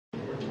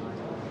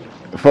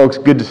Folks,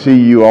 good to see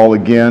you all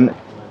again.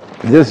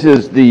 This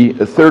is the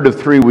third of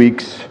 3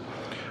 weeks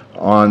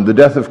on the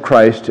death of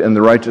Christ and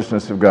the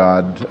righteousness of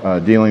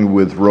God, dealing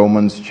with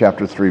Romans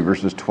chapter 3,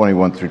 verses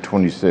 21 through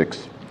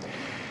 26.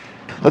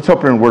 Let's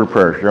open in a word of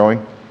prayer, shall we?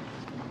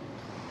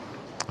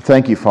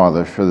 Thank you,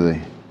 Father, for the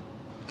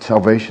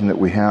salvation that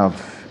we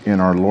have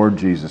in our Lord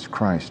Jesus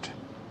Christ.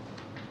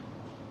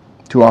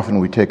 Too often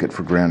we take it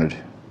for granted.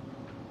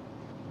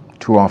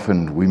 Too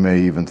often we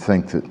may even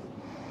think that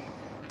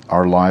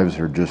our lives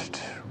are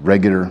just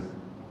regular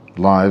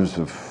lives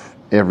of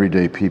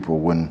everyday people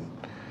when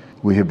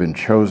we have been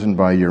chosen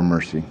by your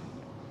mercy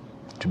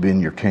to be in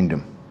your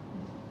kingdom.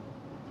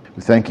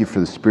 We thank you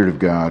for the Spirit of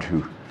God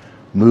who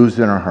moves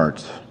in our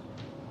hearts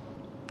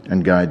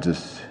and guides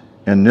us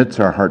and knits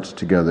our hearts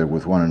together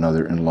with one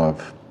another in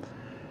love.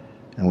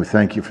 And we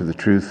thank you for the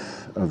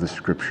truth of the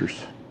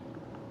Scriptures.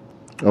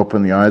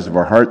 Open the eyes of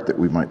our heart that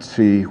we might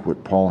see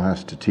what Paul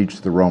has to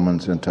teach the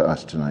Romans and to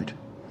us tonight.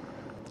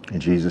 In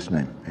Jesus'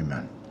 name,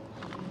 amen.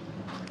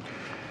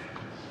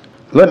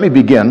 Let me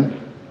begin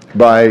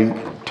by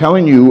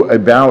telling you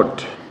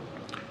about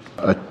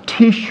a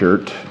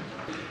t-shirt.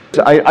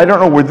 I don't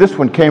know where this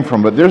one came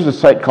from, but there's a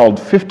site called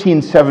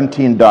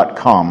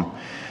 1517.com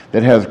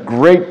that has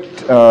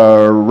great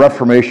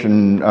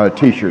Reformation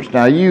t-shirts.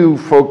 Now, you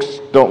folks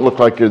don't look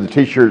like you're the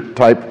t-shirt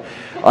type.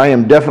 I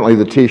am definitely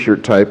the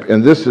t-shirt type,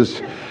 and this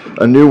is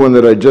a new one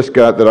that I just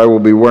got that I will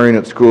be wearing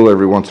at school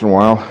every once in a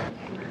while.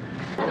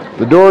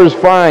 The door is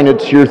fine.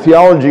 It's your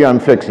theology I'm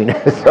fixing.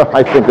 So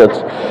I think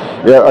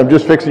I'm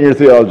just fixing your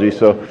theology.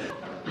 So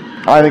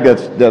I think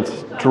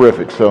that's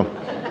terrific. So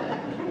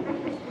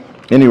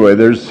anyway,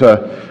 there's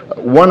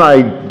one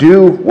I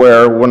do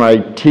wear when I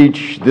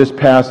teach this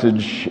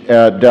passage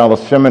at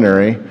Dallas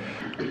Seminary,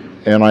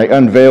 and I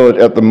unveil it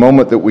at the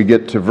moment that we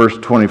get to verse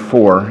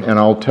 24, and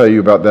I'll tell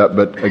you about that,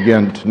 but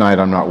again, tonight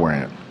I'm not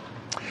wearing it.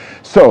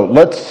 So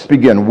let's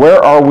begin.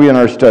 Where are we in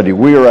our study?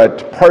 We are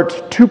at part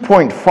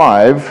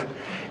 2.5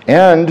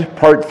 and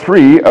part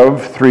 3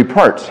 of 3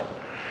 parts.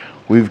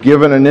 We've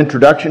given an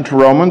introduction to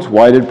Romans.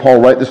 Why did Paul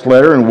write this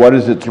letter, and what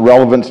is its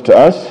relevance to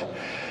us?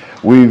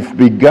 We've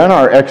begun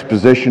our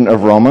exposition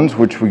of Romans,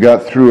 which we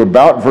got through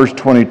about verse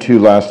 22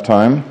 last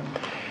time.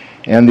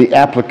 And the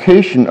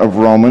application of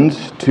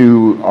Romans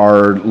to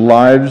our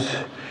lives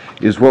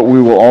is what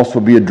we will also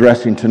be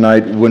addressing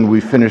tonight when we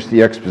finish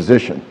the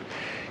exposition.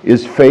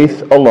 Is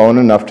faith alone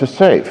enough to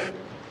save?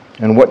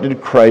 And what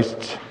did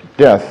Christ's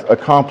death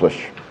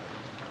accomplish?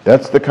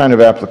 That's the kind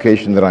of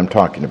application that I'm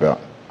talking about.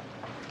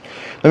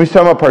 Let me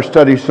sum up our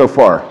study so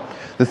far.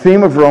 The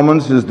theme of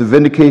Romans is the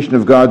vindication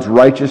of God's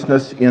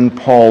righteousness in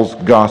Paul's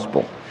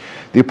gospel.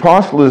 The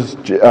apostle is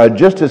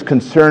just as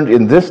concerned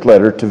in this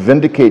letter to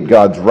vindicate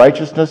God's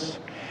righteousness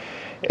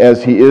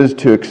as he is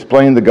to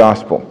explain the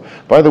gospel.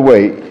 By the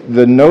way,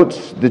 the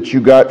notes that you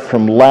got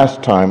from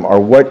last time are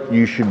what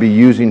you should be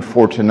using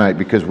for tonight,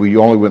 because we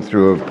only went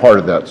through a part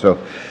of that. So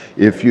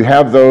if you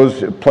have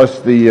those, plus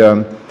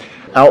the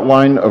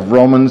outline of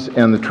Romans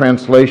and the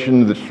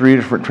translation, the 3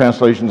 different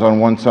translations on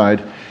one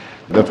side,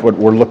 that's what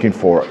we're looking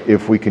for.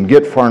 If we can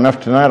get far enough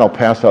tonight, I'll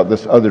pass out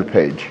this other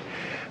page.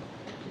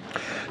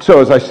 So,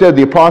 as I said,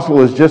 the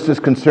apostle is just as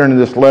concerned in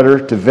this letter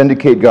to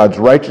vindicate God's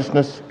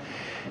righteousness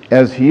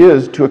as he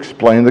is to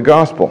explain the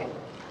gospel.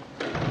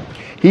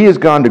 He has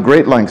gone to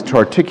great lengths to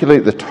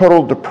articulate the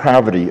total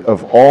depravity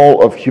of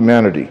all of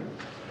humanity,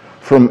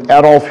 from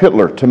Adolf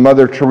Hitler to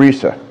Mother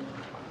Teresa,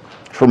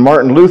 from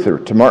Martin Luther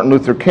to Martin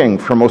Luther King,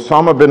 from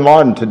Osama bin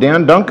Laden to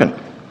Dan Duncan.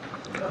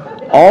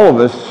 All of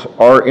us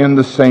are in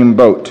the same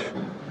boat.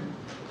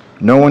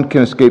 No one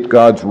can escape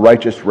God's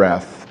righteous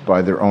wrath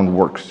by their own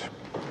works.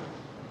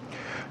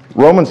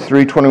 Romans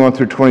 3:21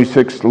 through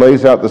 26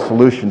 lays out the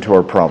solution to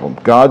our problem.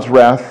 God's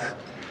wrath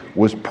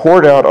was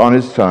poured out on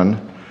his Son,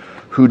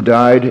 who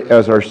died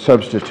as our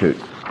substitute.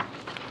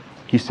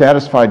 He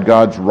satisfied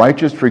God's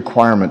righteous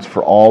requirements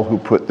for all who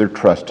put their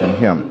trust in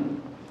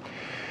him.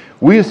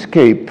 We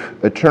escape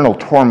eternal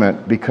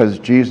torment because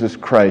Jesus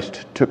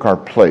Christ took our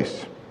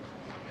place.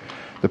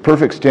 The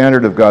perfect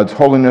standard of God's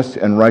holiness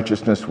and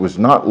righteousness was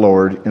not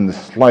lowered in the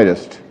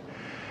slightest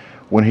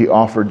when he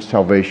offered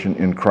salvation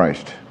in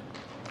Christ.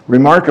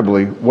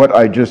 Remarkably, what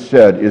I just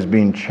said is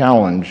being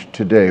challenged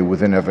today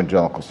within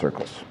evangelical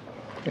circles.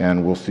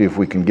 And we'll see if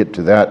we can get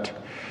to that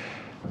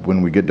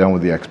when we get done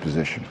with the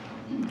exposition.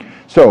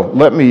 So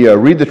let me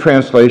read the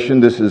translation.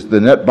 This is the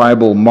Net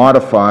Bible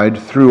modified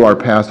through our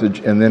passage,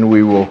 and then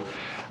we will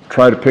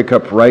try to pick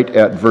up right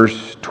at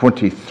verse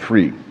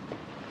 23.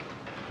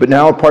 But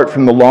now, apart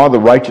from the law, the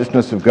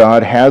righteousness of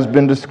God has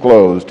been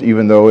disclosed,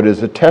 even though it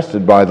is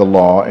attested by the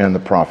law and the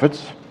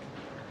prophets,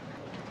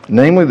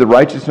 namely the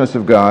righteousness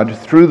of God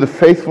through the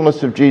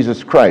faithfulness of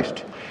Jesus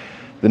Christ.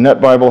 The Net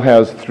Bible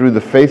has through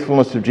the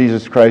faithfulness of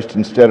Jesus Christ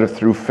instead of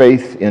through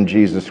faith in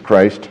Jesus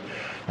Christ.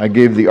 I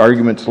gave the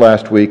arguments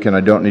last week, and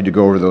I don't need to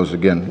go over those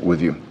again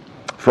with you.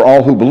 For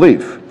all who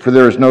believe, for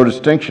there is no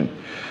distinction.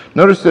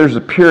 Notice there's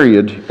a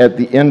period at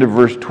the end of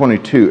verse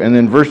 22, and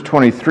then verse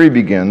 23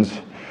 begins,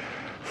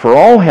 For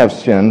all have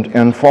sinned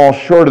and fall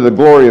short of the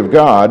glory of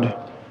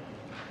God,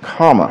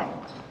 comma.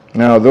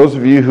 Now, those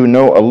of you who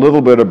know a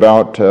little bit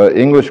about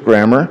English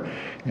grammar,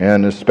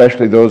 and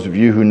especially those of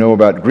you who know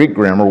about Greek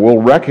grammar, will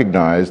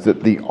recognize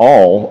that the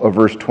all of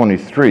verse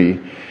 23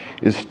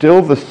 is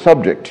still the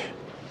subject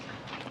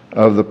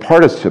of the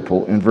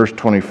participle in verse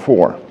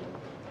 24.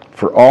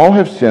 For all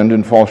have sinned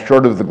and fall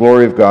short of the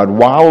glory of God,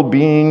 while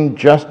being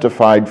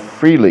justified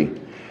freely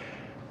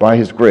by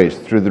his grace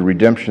through the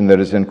redemption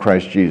that is in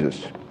Christ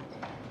Jesus.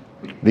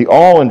 The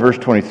all in verse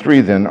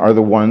 23 then are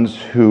the ones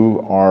who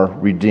are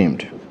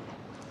redeemed.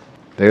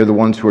 They are the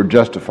ones who are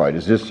justified.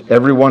 Is this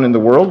everyone in the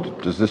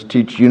world? Does this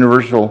teach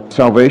universal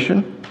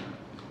salvation?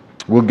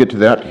 We'll get to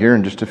that here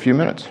in just a few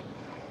minutes.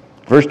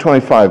 Verse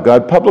 25,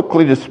 God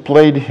publicly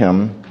displayed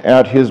him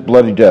at his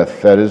bloody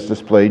death, that is,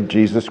 displayed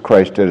Jesus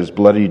Christ at his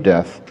bloody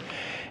death,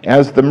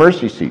 as the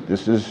mercy seat.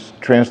 This is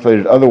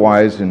translated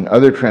otherwise in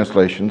other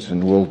translations,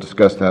 and we'll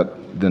discuss that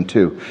then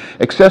too.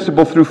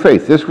 Accessible through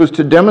faith. This was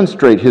to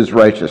demonstrate his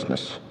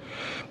righteousness,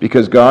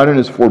 because God in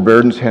his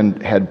forbearance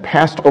had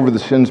passed over the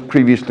sins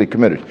previously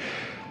committed.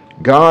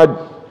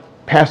 God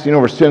passing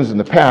over sins in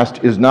the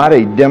past is not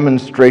a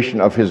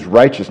demonstration of his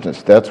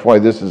righteousness. That's why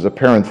this is a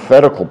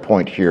parenthetical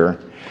point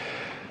here.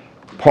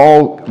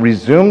 Paul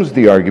resumes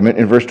the argument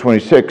in verse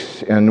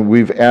 26, and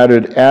we've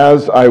added,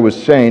 as I was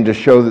saying, to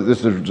show that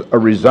this is a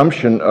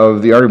resumption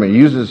of the argument. He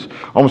uses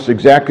almost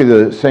exactly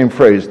the same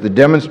phrase, the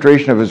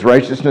demonstration of his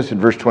righteousness in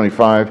verse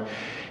 25,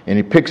 and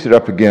he picks it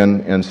up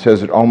again and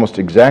says it almost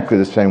exactly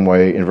the same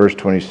way in verse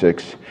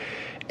 26.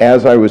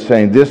 As I was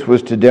saying, this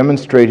was to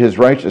demonstrate his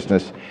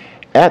righteousness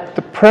at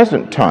the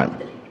present time,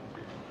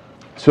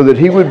 so that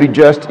he would be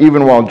just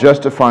even while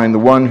justifying the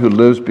one who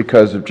lives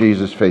because of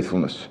Jesus'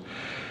 faithfulness.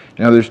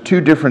 Now, there's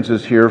two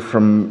differences here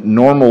from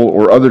normal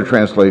or other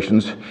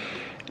translations.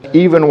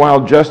 Even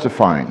while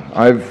justifying.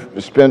 I've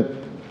spent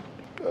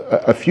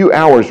a few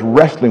hours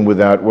wrestling with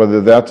that,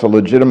 whether that's a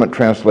legitimate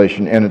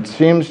translation, and it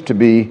seems to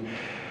be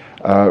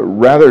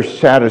rather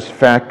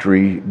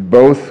satisfactory,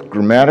 both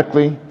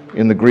grammatically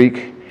in the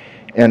Greek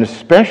and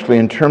especially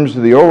in terms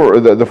of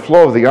the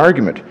flow of the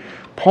argument.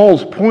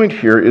 Paul's point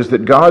here is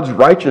that God's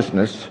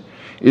righteousness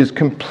is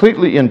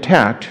completely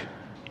intact,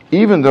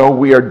 even though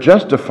we are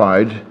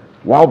justified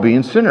while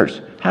being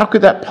sinners. How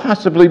could that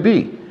possibly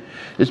be?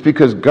 It's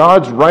because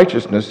God's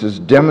righteousness is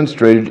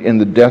demonstrated in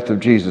the death of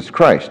Jesus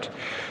Christ.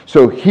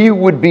 So he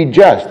would be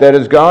just, that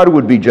is, God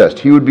would be just.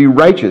 He would be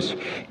righteous,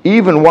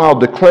 even while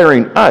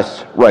declaring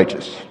us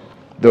righteous,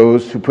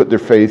 those who put their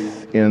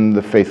faith in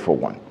the faithful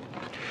one.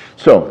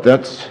 So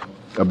that's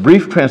a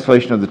brief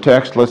translation of the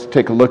text. Let's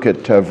take a look at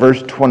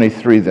verse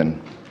 23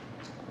 then.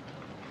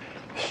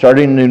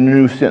 Starting in a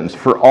new sentence.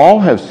 For all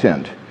have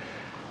sinned.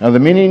 Now, the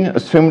meaning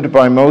assumed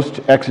by most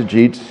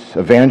exegetes,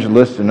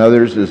 evangelists, and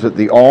others is that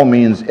the all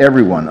means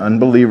everyone,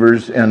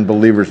 unbelievers and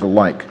believers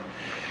alike.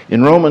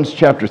 In Romans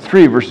chapter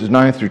 3, verses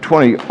 9 through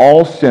 20,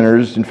 all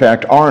sinners, in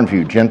fact, are in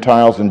view,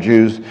 Gentiles and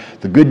Jews,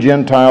 the good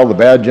Gentile, the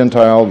bad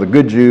Gentile, the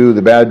good Jew,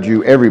 the bad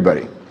Jew,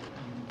 everybody.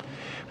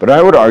 But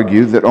I would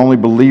argue that only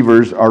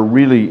believers are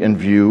really in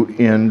view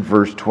in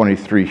verse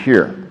 23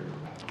 here.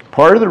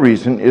 Part of the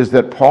reason is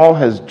that Paul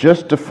has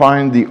just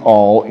defined the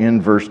all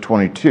in verse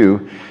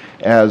 22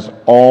 as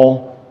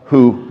all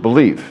who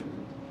believe.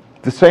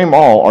 The same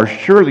all are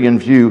surely in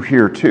view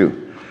here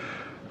too.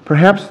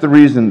 Perhaps the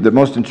reason that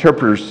most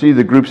interpreters see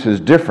the groups as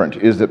different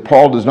is that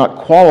Paul does not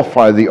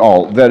qualify the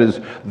all, that is,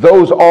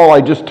 those all I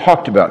just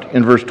talked about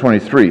in verse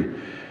 23.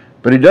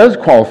 But he does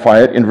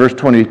qualify it in verse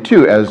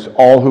 22 as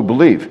all who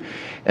believe.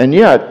 And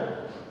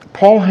yet,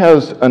 Paul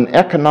has an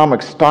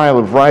economic style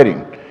of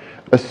writing,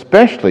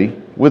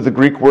 especially with the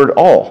Greek word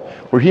all,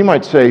 where he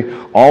might say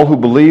all who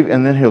believe,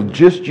 and then he'll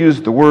just use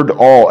the word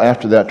all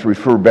after that to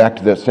refer back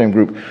to that same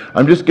group.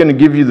 I'm just going to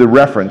give you the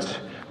reference.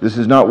 This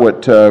is not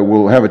what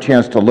we'll have a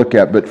chance to look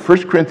at, but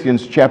 1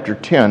 Corinthians chapter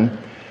 10,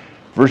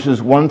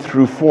 verses 1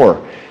 through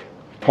 4.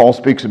 Paul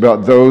speaks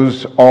about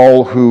those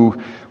all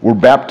who were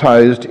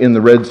baptized in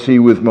the Red Sea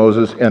with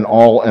Moses, and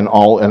all, and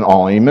all, and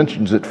all. And he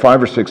mentions it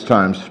 5 or 6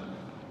 times,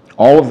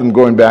 all of them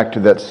going back to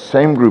that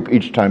same group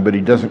each time, but he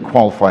doesn't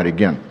qualify it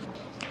again.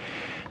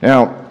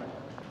 Now,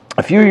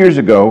 a few years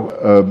ago,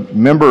 a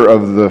member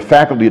of the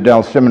faculty at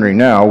Dallas Seminary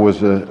now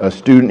was a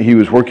student. He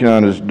was working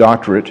on his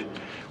doctorate,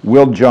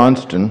 Will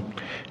Johnston,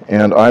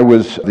 and I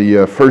was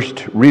the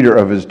first reader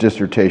of his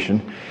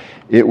dissertation.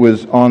 It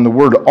was on the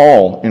word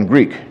all in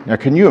Greek. Now,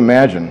 can you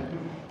imagine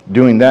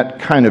doing that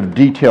kind of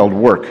detailed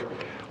work?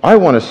 I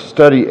want to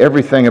study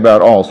everything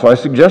about all, so I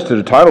suggested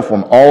a title for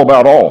him, All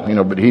About All,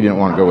 but he didn't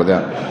want to go with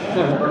that.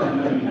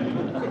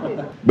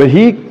 But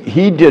he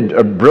did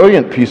a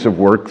brilliant piece of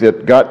work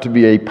that got to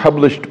be a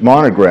published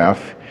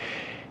monograph,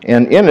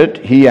 and in it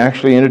he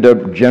actually ended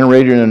up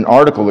generating an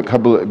article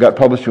that got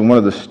published in one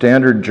of the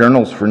standard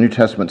journals for New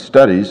Testament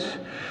studies,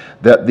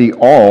 that the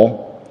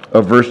all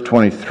of verse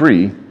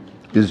 23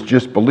 is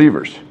just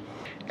believers.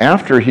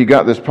 After he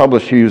got this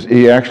published,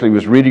 he actually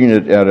was reading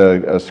it at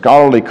a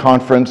scholarly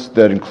conference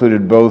that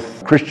included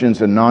both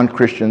Christians and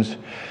non-Christians.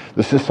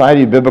 The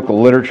Society of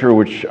Biblical Literature,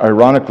 which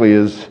ironically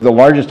is the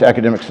largest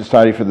academic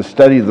society for the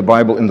study of the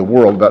Bible in the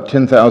world, about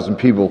 10,000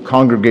 people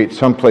congregate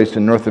someplace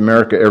in North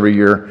America every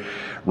year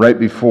right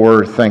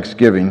before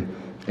Thanksgiving,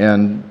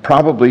 and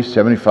probably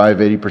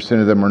 75-80%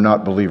 of them are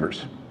not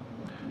believers.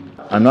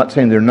 I'm not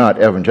saying they're not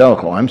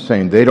evangelical. I'm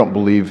saying they don't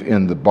believe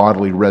in the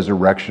bodily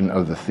resurrection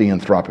of the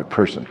theanthropic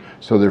person.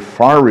 So they're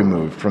far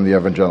removed from the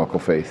evangelical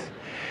faith.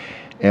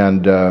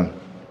 And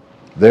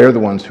they're the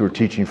ones who are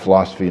teaching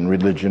philosophy and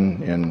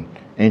religion and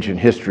ancient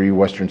history,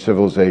 Western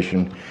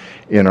civilization,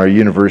 in our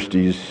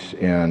universities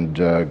and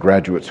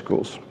graduate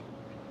schools.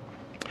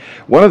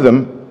 One of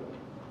them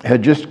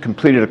had just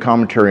completed a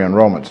commentary on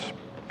Romans.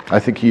 I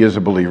think he is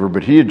a believer,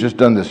 but he had just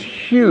done this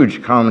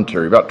huge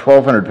commentary, about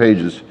 1,200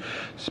 pages,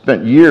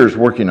 spent years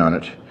working on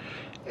it,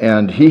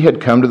 and he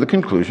had come to the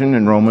conclusion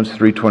in Romans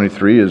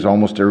 3:23, as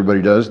almost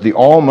everybody does, the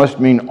all must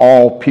mean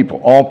all people.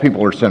 All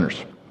people are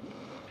sinners.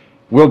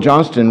 Will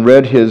Johnston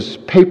read his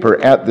paper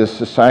at this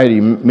society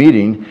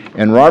meeting,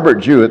 and Robert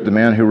Jewett, the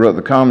man who wrote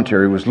the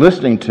commentary, was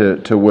listening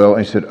to Will,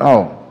 and he said,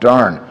 "Oh,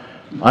 darn,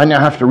 I now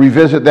have to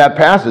revisit that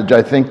passage.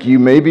 I think you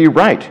may be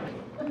right."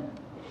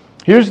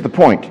 Here's the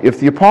point. If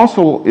the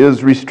apostle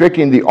is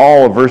restricting the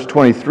all of verse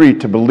 23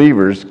 to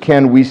believers,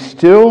 can we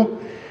still,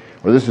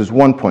 or this is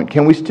one point,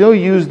 can we still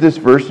use this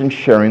verse in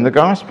sharing the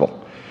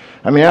gospel?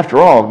 I mean, after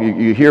all,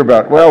 you hear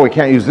about, well, we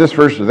can't use this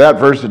verse or that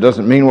verse. It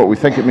doesn't mean what we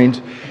think it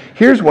means.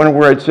 Here's one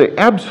where I'd say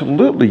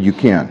absolutely you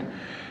can,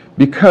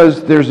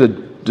 because there's a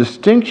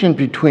distinction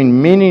between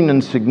meaning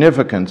and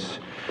significance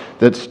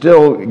that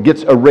still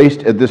gets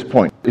erased at this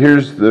point.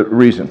 Here's the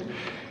reason.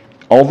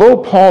 Although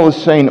Paul is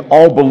saying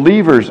all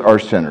believers are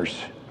sinners,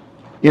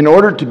 in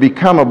order to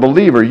become a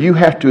believer, you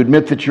have to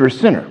admit that you're a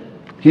sinner.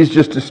 He's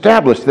just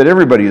established that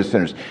everybody is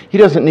sinners. He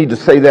doesn't need to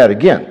say that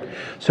again.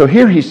 So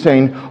here he's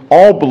saying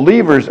all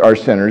believers are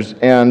sinners,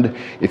 and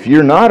if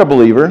you're not a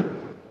believer,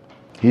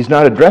 he's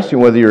not addressing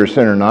whether you're a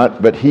sinner or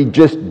not, but he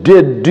just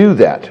did do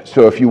that.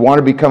 So if you want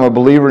to become a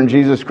believer in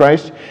Jesus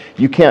Christ,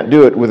 you can't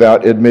do it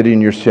without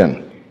admitting your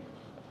sin.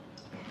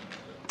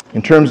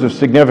 In terms of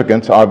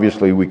significance,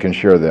 obviously we can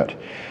share that.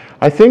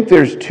 I think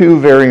there's two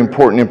very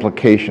important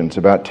implications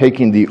about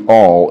taking the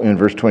all in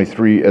verse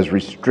 23 as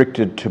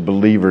restricted to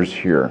believers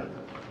here.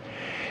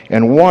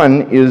 And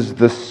one is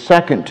the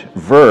second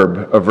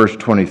verb of verse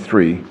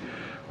 23,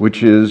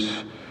 which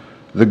is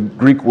the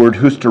Greek word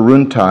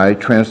hustaruntai,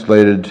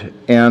 translated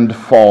and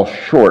fall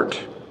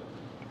short.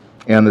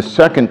 And the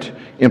second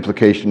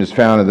implication is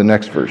found in the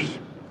next verse.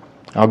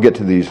 I'll get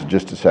to these in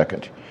just a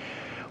second.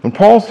 When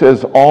Paul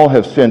says all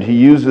have sinned, he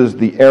uses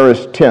the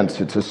aorist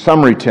tense. It's a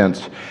summary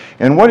tense.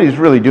 And what he's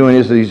really doing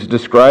is he's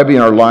describing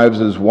our lives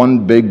as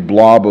one big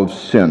blob of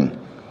sin.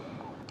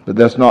 But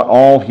that's not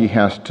all he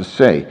has to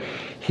say.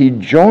 He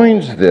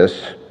joins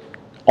this,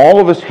 all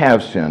of us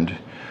have sinned,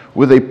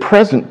 with a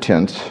present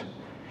tense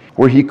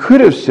where he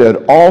could have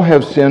said all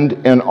have sinned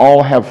and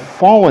all have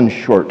fallen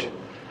short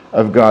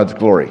of God's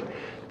glory.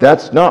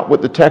 That's not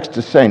what the text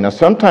is saying. Now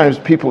sometimes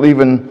people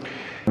even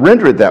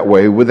render it that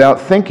way without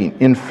thinking.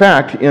 In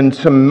fact, in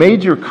some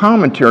major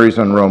commentaries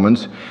on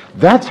Romans,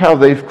 that's how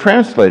they've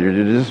translated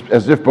it, is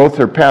as if both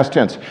are past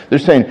tense. They're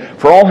saying,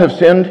 for all have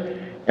sinned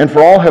and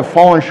for all have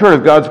fallen short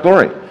of God's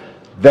glory.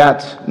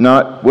 That's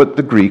not what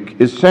the Greek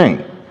is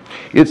saying.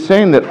 It's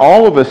saying that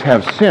all of us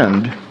have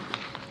sinned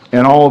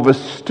and all of us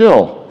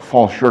still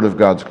fall short of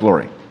God's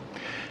glory.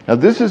 Now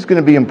this is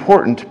going to be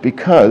important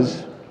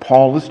because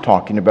Paul is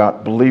talking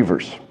about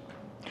believers.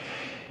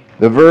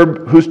 The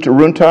verb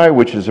hustaruntai,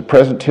 which is a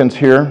present tense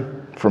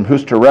here, from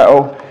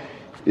hustareo,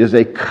 is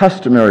a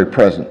customary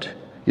present.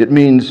 It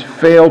means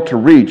fail to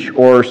reach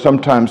or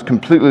sometimes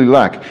completely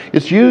lack.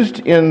 It's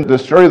used in the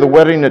story of the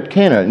wedding at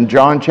Cana in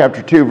John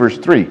chapter 2, verse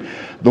 3.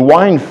 The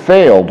wine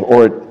failed,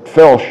 or it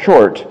fell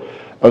short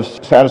of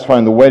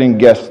satisfying the wedding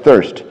guest's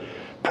thirst.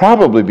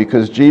 Probably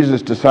because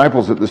Jesus'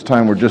 disciples at this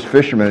time were just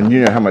fishermen, and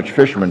you know how much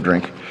fishermen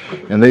drink.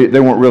 And they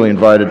weren't really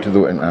invited to the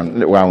wedding.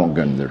 Well, I won't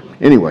go into there.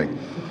 Anyway,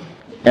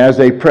 as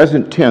a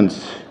present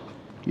tense,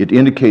 it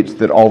indicates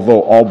that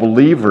although all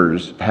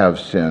believers have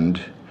sinned,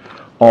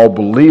 all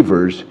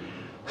believers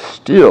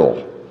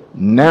still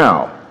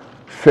now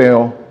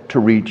fail to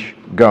reach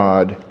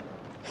God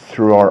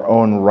through our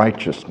own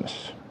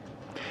righteousness.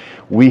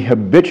 We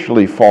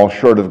habitually fall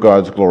short of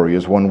God's glory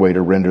is one way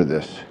to render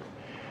this.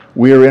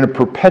 We are in a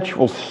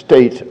perpetual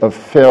state of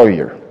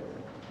failure.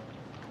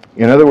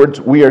 In other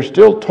words, we are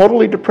still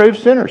totally depraved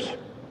sinners.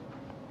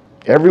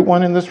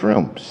 Everyone in this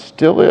room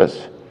still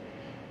is.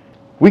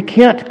 We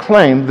can't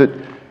claim that,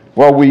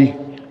 well, we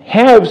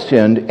have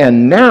sinned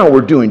and now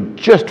we're doing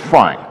just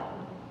fine.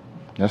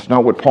 That's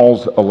not what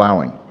Paul's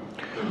allowing.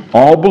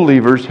 All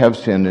believers have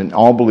sinned and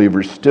all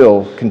believers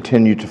still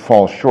continue to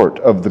fall short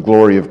of the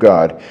glory of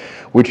God,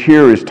 which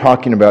here is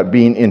talking about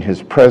being in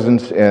his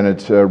presence, and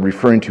it's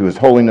referring to his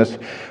holiness.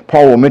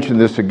 Paul will mention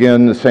this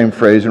again, the same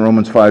phrase in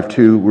Romans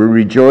 5:2. We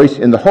rejoice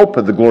in the hope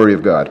of the glory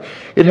of God.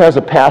 It has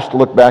a past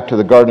look back to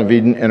the Garden of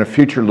Eden and a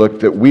future look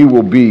that we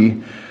will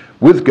be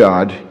with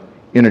God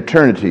in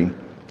eternity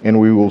and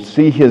we will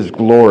see his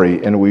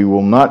glory, and we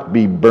will not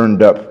be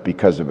burned up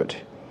because of it.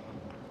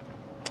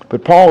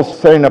 But Paul is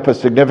setting up a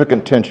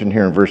significant tension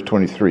here in verse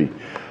 23.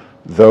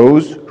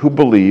 Those who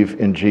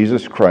believe in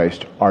Jesus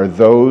Christ are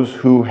those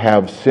who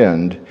have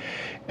sinned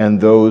and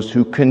those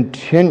who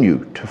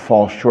continue to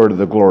fall short of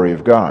the glory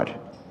of God.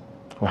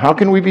 Well, how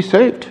can we be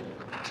saved?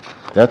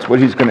 That's what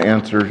he's going to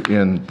answer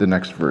in the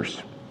next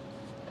verse.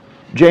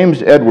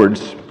 James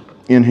Edwards,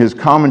 in his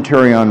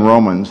commentary on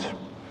Romans,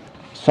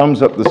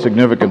 sums up the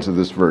significance of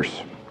this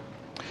verse.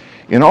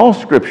 In all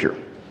Scripture,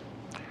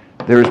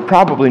 there is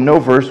probably no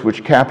verse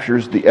which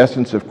captures the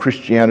essence of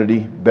Christianity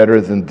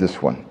better than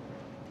this one.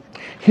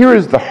 Here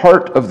is the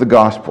heart of the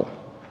gospel,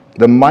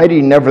 the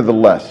mighty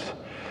nevertheless,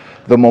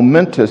 the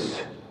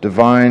momentous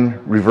divine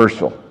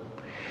reversal.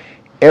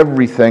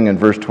 Everything in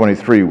verse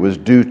 23 was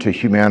due to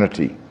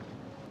humanity.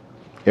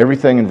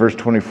 Everything in verse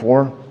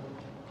 24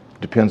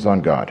 depends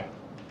on God.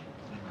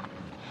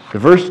 The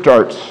verse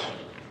starts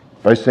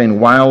by saying,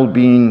 while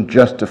being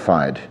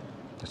justified.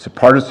 It's a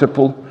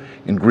participle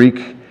in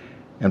Greek,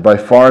 and by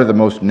far the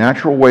most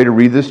natural way to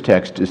read this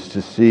text is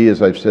to see,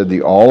 as I've said,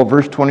 the all of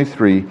verse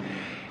 23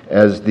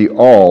 as the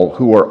all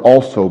who are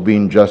also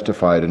being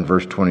justified in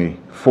verse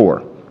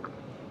 24.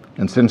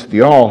 And since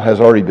the all has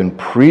already been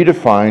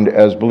predefined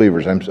as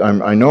believers,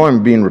 I know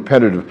I'm being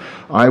repetitive.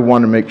 I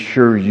want to make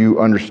sure you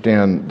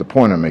understand the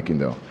point I'm making,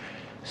 though.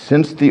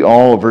 Since the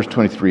all of verse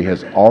 23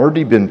 has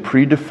already been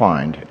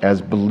predefined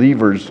as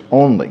believers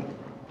only,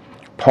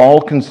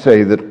 Paul can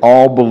say that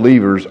all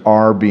believers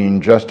are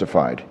being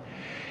justified.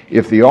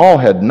 If the all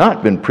had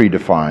not been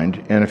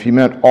predefined, and if he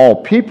meant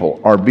all people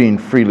are being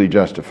freely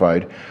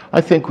justified,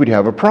 I think we'd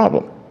have a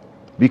problem,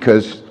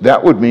 because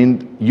that would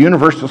mean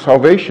universal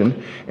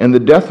salvation, and the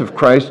death of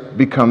Christ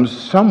becomes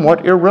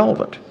somewhat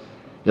irrelevant.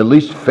 At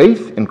least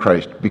faith in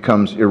Christ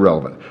becomes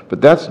irrelevant.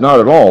 But that's not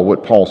at all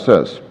what Paul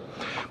says.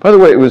 By the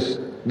way, it was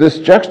this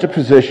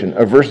juxtaposition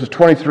of verses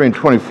 23 and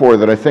 24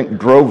 that I think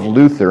drove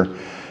Luther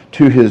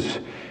to his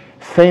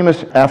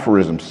famous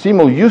aphorism,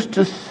 simul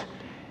justus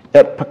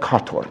et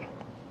peccator,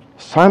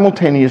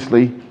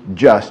 simultaneously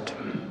just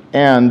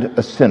and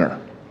a sinner.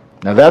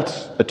 Now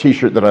that's a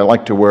t-shirt that I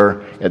like to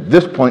wear at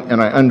this point,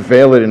 and I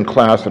unveil it in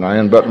class, and I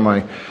unbutton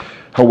my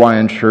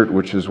Hawaiian shirt,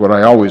 which is what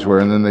I always wear,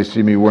 and then they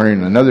see me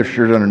wearing another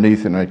shirt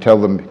underneath, and I tell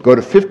them, go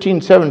to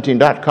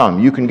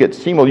 1517.com. You can get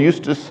simul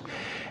justus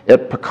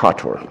et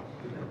peccator.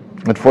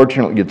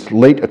 Unfortunately, it's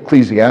late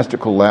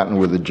ecclesiastical Latin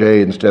with a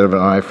J instead of an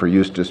I for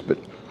Eustace, but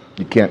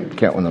you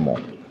can't win them all.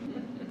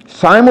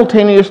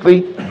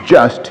 Simultaneously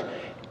just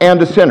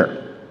and a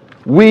sinner.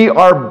 We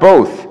are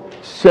both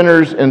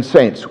sinners and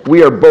saints.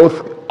 We are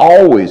both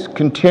always,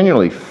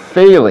 continually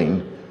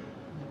failing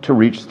to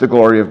reach the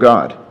glory of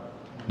God.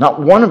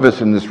 Not one of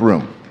us in this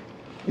room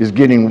is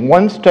getting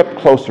one step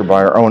closer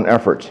by our own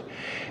efforts.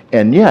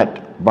 And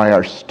yet, by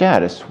our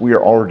status, we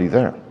are already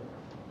there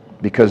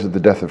because of the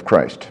death of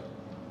Christ.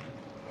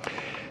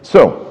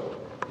 So,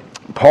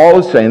 Paul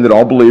is saying that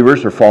all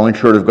believers are falling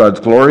short of God's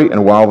glory,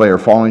 and while they are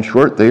falling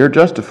short, they are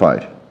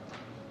justified.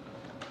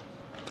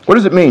 What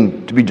does it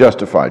mean to be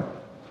justified?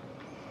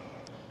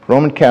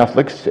 Roman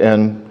Catholics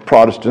and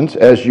Protestants,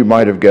 as you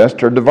might have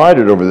guessed, are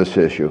divided over this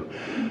issue.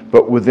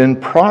 But within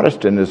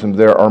Protestantism,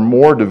 there are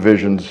more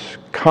divisions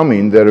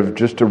coming that have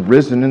just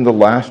arisen in the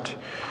last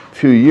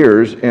few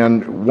years,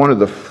 and one of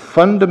the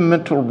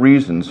fundamental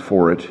reasons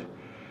for it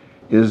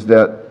is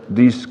that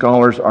these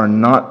scholars are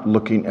not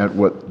looking at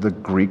what the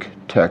Greek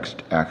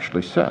text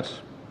actually says.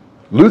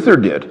 Luther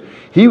did.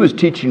 He was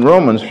teaching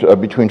Romans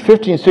between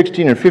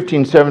 1516 and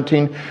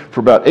 1517 for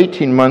about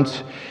 18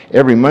 months,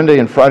 every Monday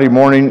and Friday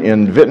morning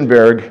in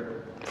Wittenberg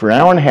for an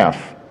hour and a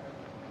half.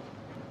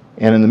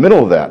 And in the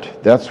middle of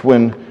that, that's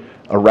when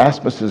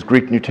Erasmus's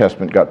Greek New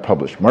Testament got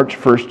published, March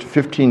 1st,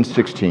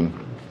 1516.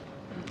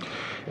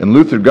 And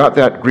Luther got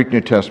that Greek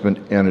New Testament,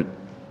 and it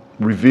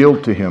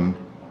revealed to him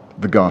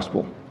the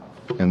gospel.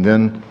 And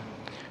then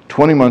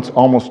 20 months,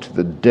 almost to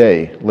the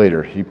day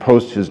later, he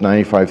posts his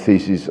 95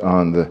 Theses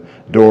on the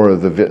door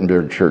of the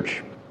Wittenberg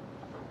church.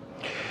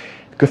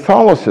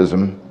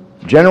 Catholicism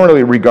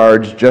generally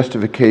regards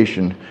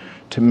justification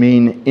to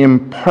mean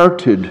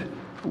imparted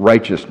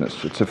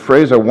righteousness. It's a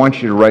phrase I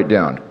want you to write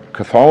down.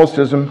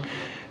 Catholicism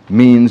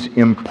means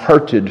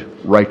imparted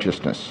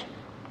righteousness,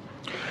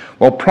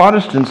 while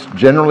Protestants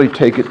generally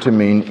take it to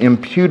mean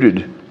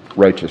imputed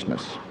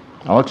righteousness.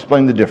 I'll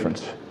explain the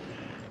difference.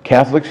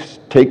 Catholics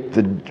take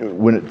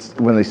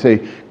when they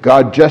say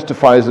God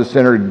justifies the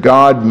sinner,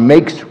 God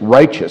makes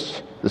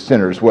righteous the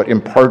sinner is what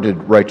imparted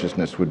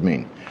righteousness would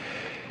mean.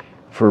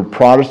 For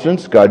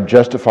Protestants, God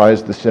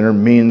justifies the sinner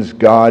means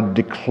God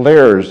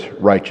declares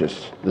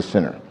righteous the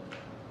sinner.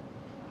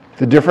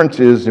 The difference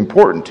is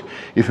important.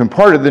 If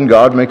imparted, then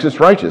God makes us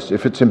righteous.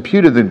 If it's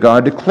imputed, then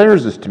God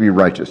declares us to be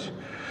righteous.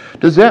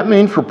 Does that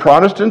mean for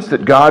Protestants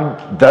that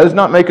God does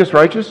not make us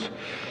righteous?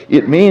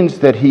 It means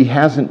that he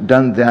hasn't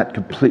done that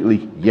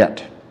completely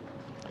yet.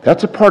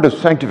 That's a part of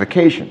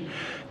sanctification.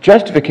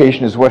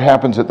 Justification is what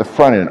happens at the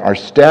front end. Our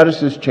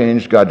status is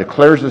changed. God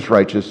declares us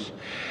righteous.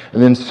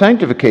 And then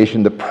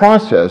sanctification, the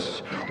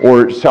process,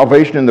 or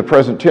salvation in the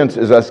present tense,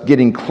 is us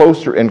getting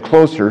closer and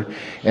closer.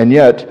 And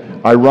yet,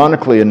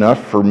 ironically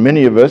enough, for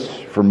many of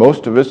us, for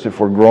most of us, if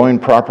we're growing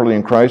properly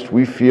in Christ,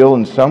 we feel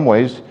in some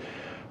ways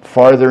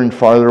farther and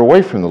farther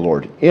away from the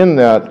Lord, in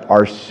that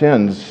our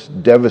sins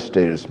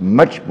devastate us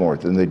much more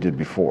than they did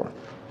before,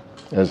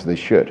 as they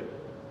should.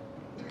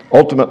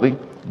 Ultimately,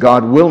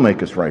 God will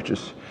make us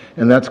righteous,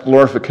 and that's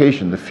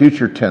glorification, the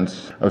future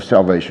tense of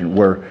salvation,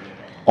 where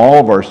all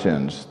of our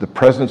sins, the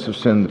presence of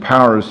sin, the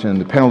power of sin,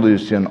 the penalty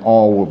of sin,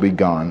 all will be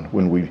gone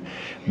when we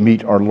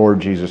meet our Lord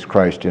Jesus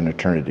Christ in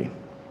eternity.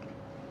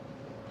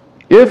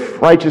 If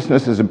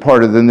righteousness is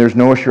imparted, then there's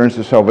no assurance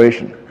of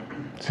salvation,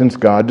 since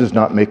God does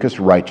not make us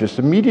righteous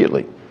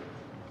immediately.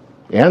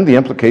 And the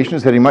implication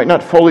is that he might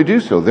not fully do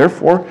so.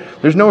 Therefore,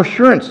 there's no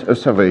assurance of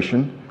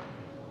salvation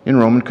in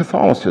Roman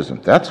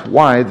Catholicism. That's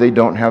why they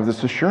don't have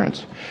this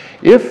assurance.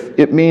 If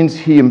it means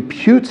he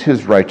imputes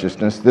his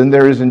righteousness, then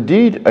there is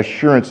indeed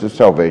assurance of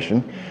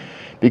salvation,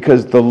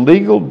 because the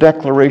legal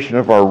declaration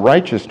of our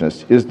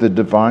righteousness is the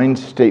divine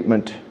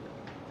statement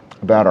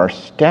about our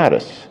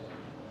status,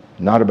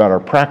 not about our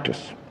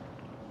practice.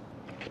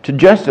 To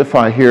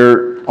justify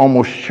here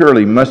almost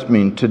surely must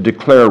mean to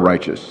declare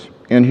righteous.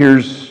 And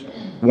here's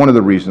one of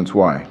the reasons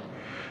why.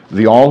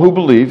 The all who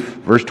believe,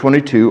 verse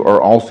 22, are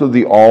also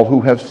the all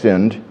who have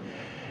sinned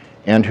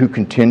and who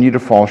continue to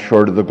fall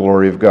short of the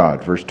glory of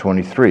God, verse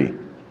 23.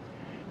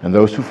 And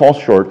those who fall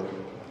short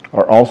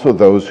are also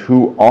those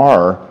who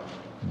are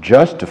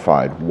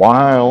justified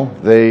while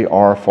they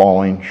are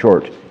falling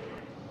short.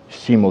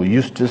 Simul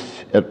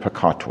justus et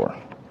peccator.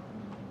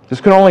 This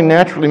can only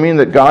naturally mean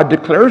that God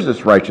declares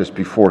us righteous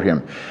before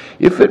him.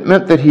 If it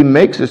meant that he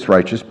makes us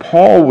righteous,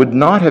 Paul would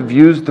not have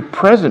used the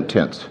present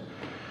tense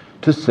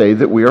to say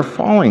that we are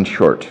falling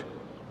short.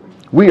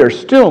 We are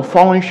still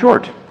falling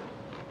short.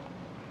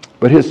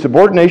 But his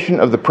subordination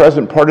of the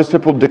present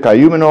participle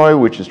dikaiumenoi,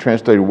 which is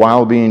translated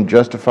while being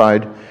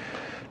justified,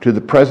 to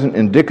the present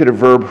indicative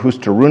verb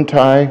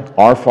husteruntai,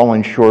 are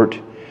falling short,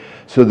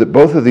 so that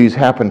both of these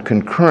happen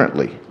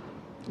concurrently,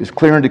 is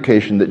clear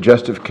indication that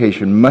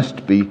justification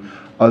must be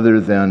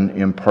other than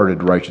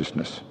imparted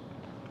righteousness.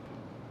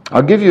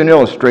 I'll give you an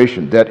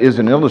illustration that is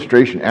an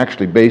illustration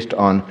actually based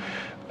on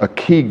a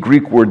key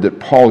Greek word that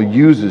Paul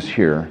uses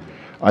here.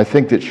 I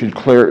think that should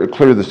clear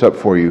this up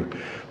for you.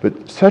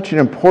 But such an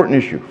important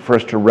issue for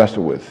us to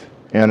wrestle with.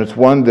 And it's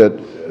one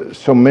that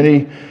so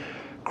many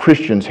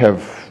Christians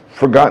have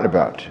forgotten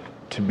about.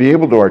 To be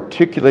able to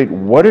articulate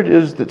what it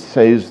is that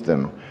saves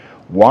them,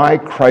 why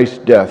Christ's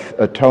death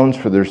atones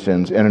for their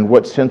sins, and in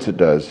what sense it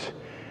does,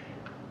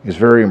 is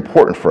very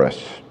important for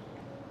us.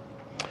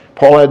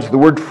 Paul adds the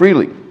word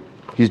freely.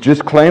 He's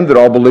just claimed that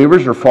all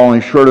believers are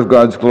falling short of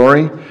God's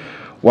glory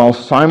while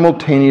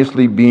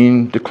simultaneously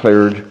being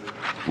declared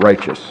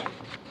righteous.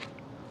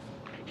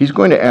 He's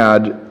going to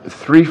add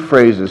three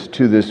phrases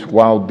to this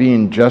while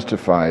being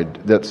justified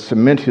that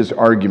cement his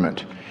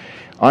argument.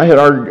 I had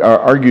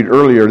argued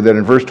earlier that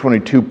in verse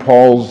 22,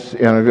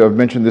 and I've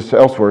mentioned this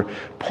elsewhere,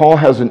 Paul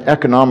has an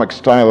economic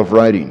style of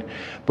writing.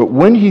 But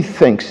when he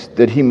thinks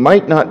that he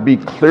might not be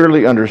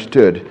clearly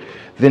understood,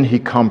 then he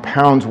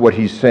compounds what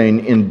he's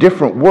saying in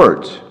different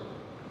words.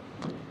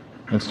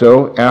 And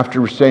so,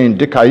 after saying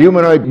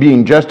dikaiumenoi,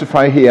 being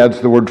justified, he adds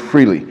the word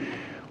freely.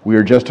 We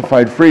are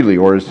justified freely,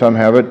 or as some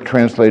have it,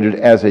 translated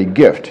as a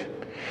gift.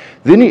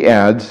 Then he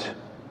adds,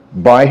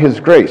 by his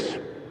grace.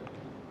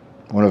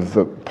 One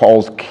of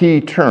Paul's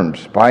key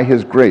terms, by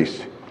his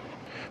grace.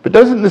 But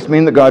doesn't this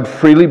mean that God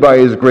freely, by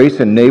his grace,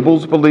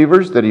 enables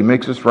believers, that he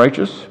makes us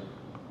righteous?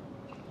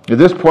 At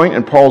this point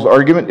in Paul's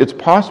argument, it's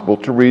possible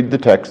to read the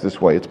text this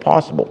way. It's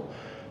possible,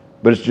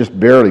 but it's just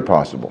barely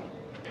possible.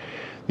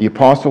 The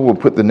apostle will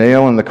put the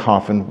nail in the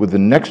coffin with the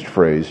next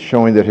phrase,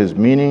 showing that his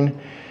meaning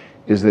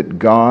is that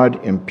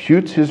God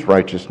imputes his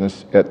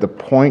righteousness at the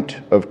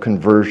point of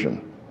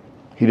conversion.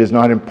 He does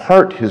not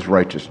impart his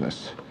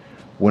righteousness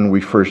when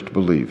we first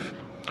believe.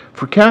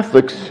 For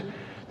Catholics,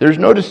 there's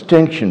no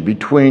distinction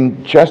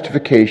between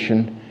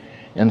justification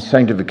and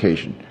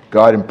sanctification.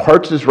 God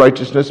imparts his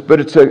righteousness, but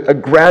it's a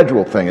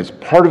gradual thing. It's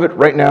part of it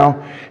right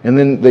now, and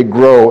then they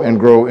grow and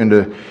grow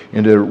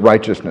into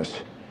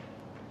righteousness.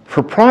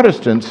 For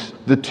Protestants,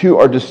 the two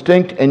are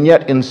distinct and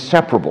yet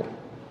inseparable.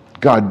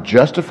 God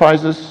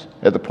justifies us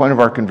at the point of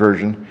our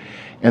conversion,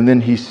 and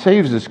then he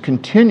saves us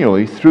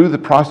continually through the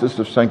process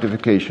of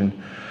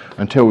sanctification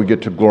until we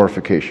get to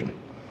glorification.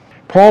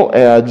 Paul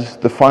adds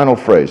the final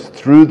phrase,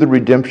 through the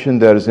redemption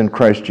that is in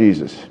Christ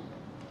Jesus.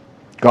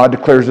 God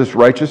declares us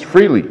righteous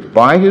freely,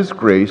 by his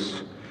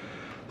grace,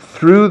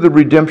 through the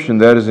redemption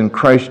that is in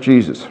Christ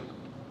Jesus.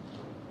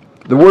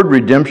 The word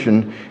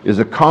redemption is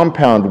a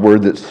compound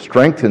word that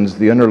strengthens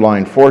the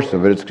underlying force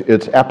of it.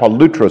 It's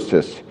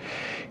apolutrosis.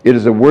 It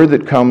is a word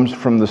that comes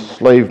from the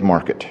slave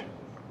market.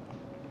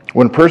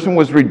 When a person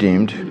was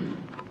redeemed,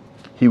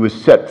 he was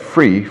set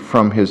free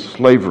from his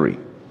slavery.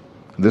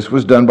 This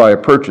was done by a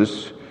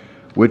purchase,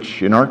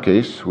 which in our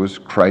case was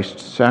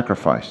Christ's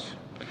sacrifice.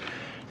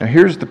 Now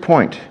here's the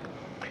point.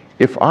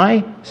 If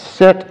I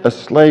set a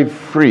slave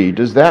free,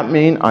 does that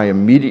mean I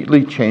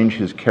immediately change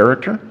his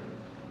character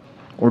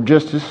or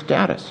just his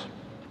status?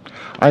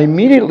 I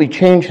immediately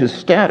change his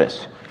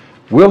status.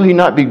 Will he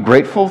not be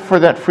grateful for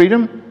that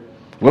freedom?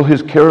 Will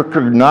his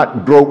character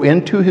not grow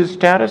into his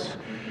status?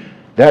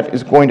 That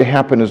is going to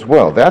happen as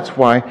well. That's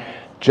why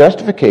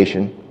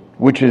justification,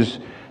 which is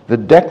the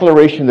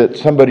declaration that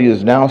somebody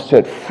is now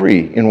set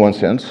free, in one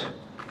sense,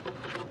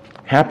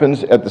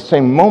 happens at the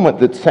same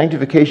moment that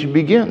sanctification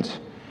begins.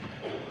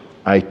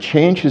 I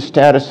change his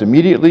status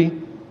immediately.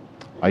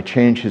 I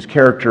change his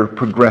character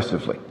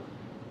progressively.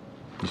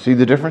 You see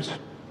the difference?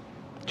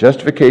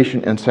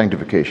 Justification and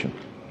sanctification.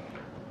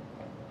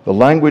 The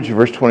language of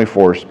verse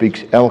 24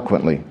 speaks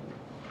eloquently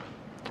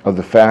of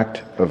the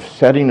fact of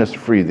setting us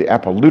free, the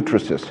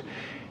apolutrosis,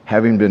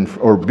 having been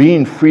or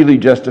being freely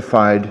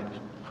justified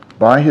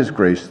by his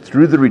grace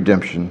through the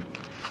redemption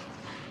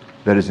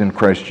that is in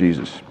Christ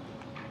Jesus.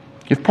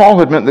 If Paul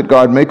had meant that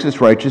God makes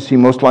us righteous, he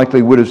most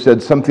likely would have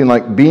said something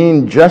like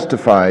being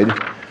justified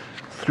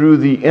through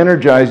the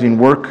energizing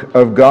work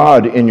of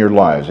God in your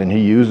lives. And he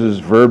uses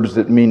verbs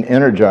that mean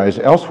energize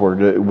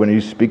elsewhere when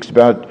he speaks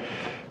about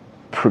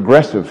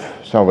progressive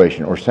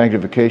salvation or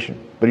sanctification.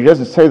 But he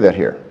doesn't say that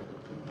here.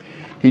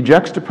 He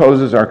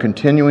juxtaposes our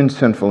continuing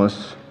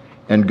sinfulness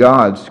and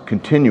God's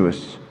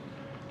continuous,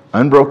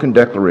 unbroken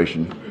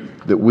declaration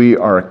that we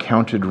are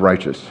accounted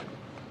righteous.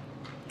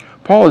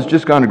 Paul has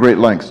just gone to great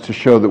lengths to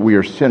show that we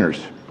are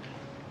sinners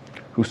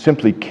who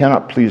simply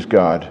cannot please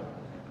God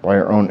by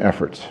our own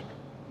efforts.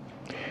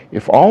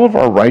 If all of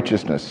our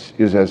righteousness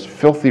is as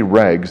filthy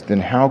rags, then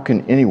how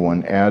can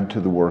anyone add to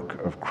the work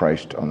of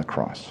Christ on the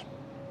cross?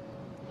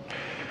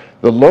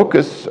 The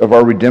locus of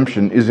our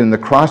redemption is in the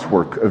cross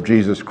work of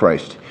Jesus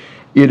Christ.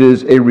 It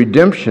is a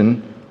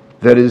redemption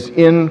that is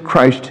in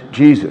Christ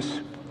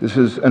Jesus. This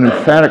is an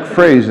emphatic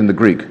phrase in the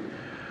Greek.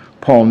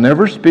 Paul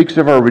never speaks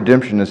of our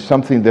redemption as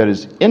something that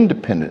is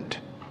independent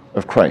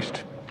of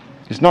Christ.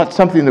 It's not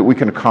something that we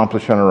can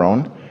accomplish on our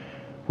own.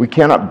 We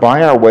cannot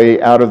buy our way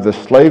out of the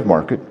slave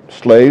market.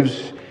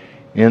 Slaves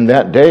in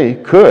that day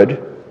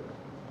could,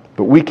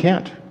 but we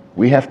can't.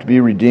 We have to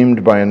be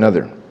redeemed by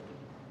another.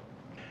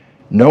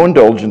 No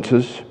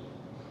indulgences,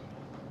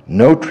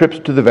 no trips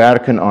to the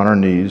Vatican on our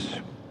knees,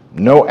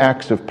 no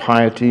acts of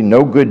piety,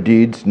 no good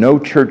deeds, no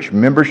church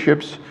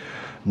memberships,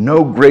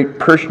 no great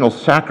personal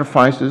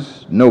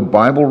sacrifices, no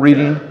Bible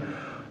reading,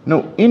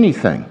 no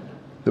anything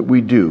that we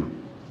do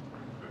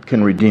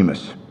can redeem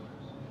us.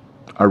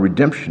 Our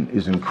redemption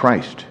is in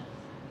Christ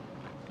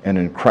and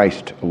in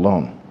Christ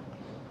alone.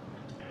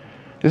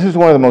 This is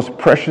one of the most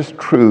precious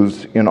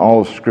truths in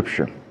all of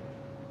Scripture.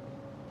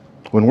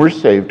 When we're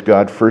saved,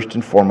 God first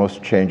and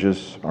foremost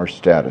changes our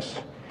status.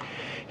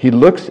 He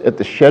looks at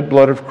the shed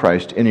blood of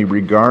Christ and he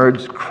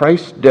regards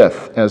Christ's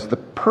death as the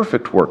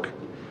perfect work,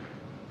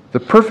 the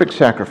perfect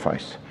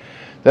sacrifice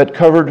that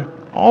covered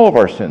all of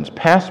our sins,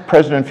 past,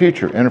 present, and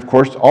future. And of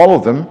course, all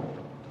of them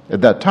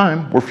at that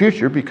time were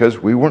future because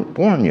we weren't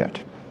born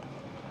yet.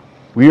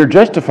 We are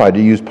justified,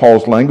 to use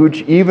Paul's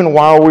language, even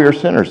while we are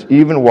sinners,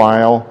 even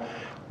while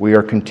we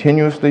are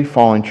continuously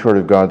falling short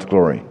of God's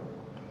glory.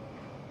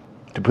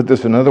 To put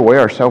this another way,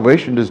 our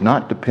salvation does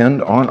not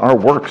depend on our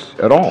works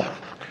at all.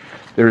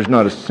 There is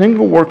not a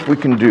single work we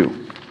can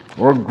do,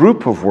 or a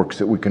group of works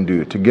that we can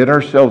do to get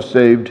ourselves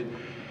saved,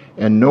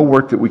 and no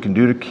work that we can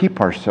do to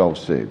keep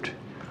ourselves saved.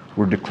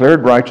 We're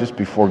declared righteous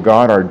before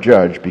God, our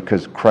judge,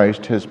 because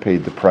Christ has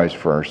paid the price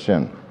for our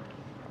sin.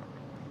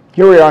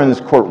 Here we are in this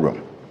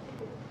courtroom.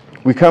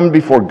 We come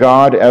before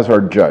God as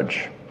our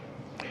judge.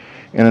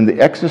 And in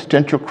the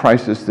existential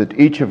crisis that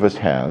each of us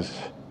has,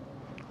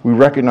 we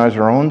recognize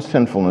our own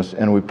sinfulness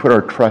and we put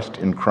our trust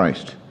in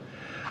Christ.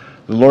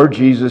 The Lord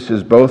Jesus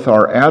is both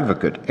our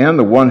advocate and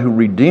the one who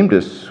redeemed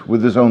us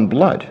with his own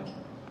blood.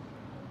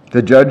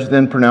 The judge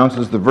then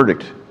pronounces the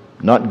verdict,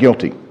 not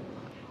guilty.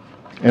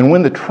 And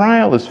when the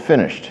trial is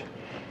finished,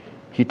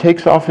 he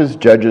takes off his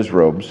judge's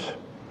robes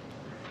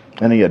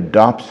and he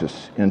adopts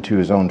us into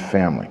his own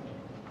family.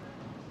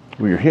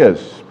 We are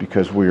his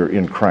because we are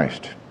in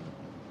Christ.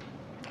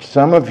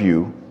 Some of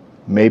you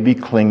may be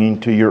clinging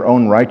to your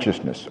own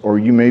righteousness, or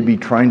you may be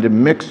trying to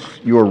mix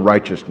your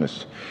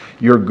righteousness,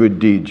 your good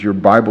deeds, your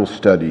Bible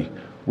study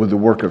with the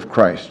work of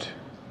Christ.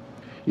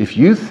 If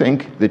you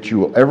think that you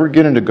will ever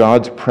get into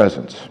God's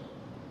presence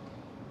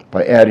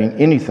by adding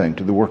anything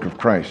to the work of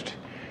Christ,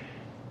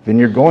 then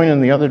you're going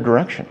in the other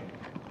direction.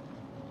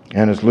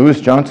 And as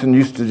Lewis Johnson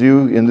used to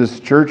do in this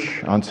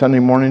church on Sunday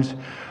mornings,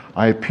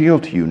 I appeal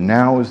to you,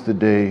 now is the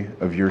day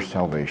of your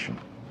salvation.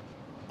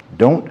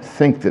 Don't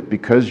think that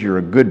because you're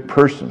a good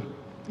person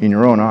in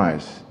your own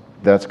eyes,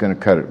 that's going to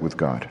cut it with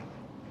God.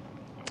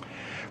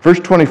 Verse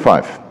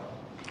 25.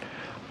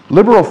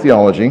 Liberal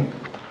theology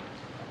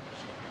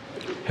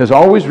has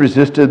always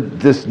resisted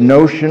this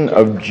notion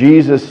of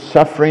Jesus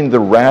suffering the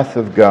wrath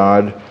of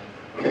God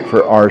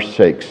for our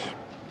sakes.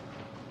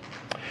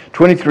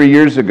 23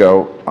 years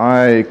ago,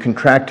 I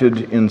contracted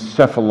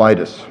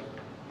encephalitis.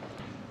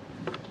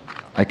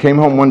 I came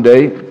home one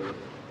day,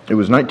 it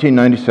was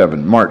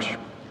 1997, March,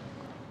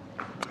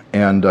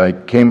 And I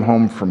came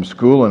home from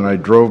school and I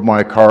drove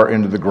my car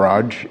into the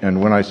garage.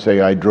 And when I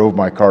say I drove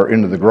my car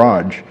into the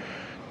garage,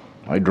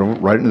 I drove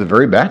it right into the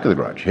very back of the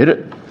garage, hit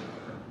it.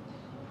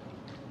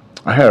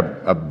 I had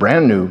a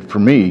brand new, for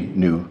me,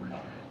 new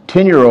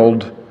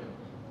 10-year-old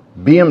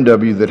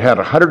BMW that had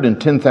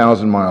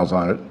 110,000 miles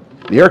on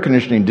it. The air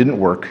conditioning didn't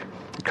work.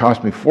 It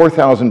cost me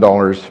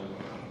 $4,000,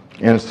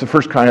 and it's the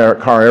first car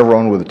I ever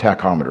owned with a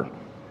tachometer.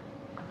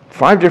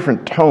 5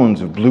 different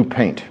tones of blue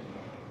paint.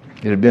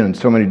 It had been in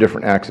so many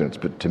different accidents,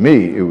 but to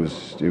me, it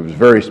was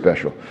very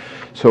special.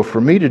 So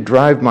for me to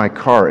drive my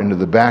car into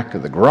the back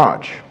of the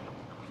garage,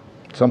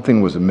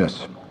 something was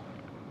amiss.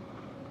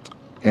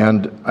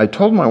 And I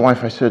told my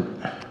wife, I said,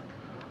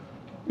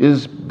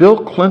 "Is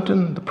Bill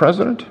Clinton the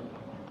president?"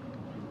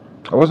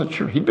 I wasn't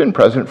sure. He'd been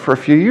president for a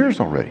few years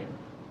already.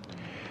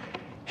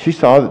 She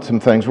saw that some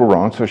things were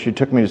wrong, so she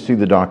took me to see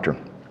the doctor.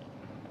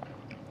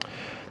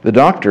 The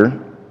doctor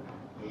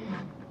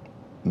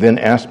then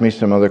asked me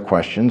some other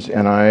questions,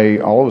 and I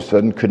all of a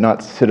sudden could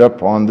not sit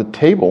up on the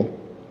table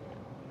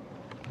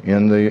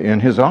in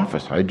his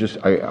office. I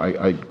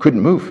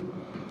couldn't move.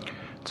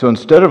 So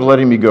instead of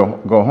letting me go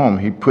home,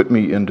 he put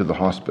me into the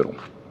hospital.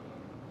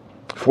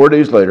 4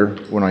 days later,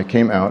 when I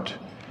came out,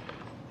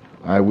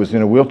 I was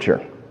in a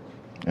wheelchair,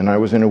 and I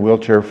was in a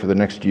wheelchair for the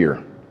next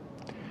year.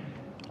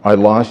 I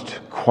lost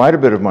quite a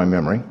bit of my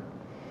memory.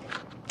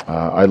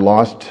 I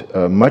lost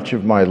much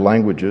of my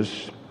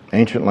languages,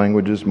 ancient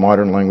languages,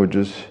 modern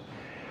languages.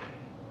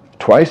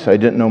 Twice I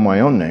didn't know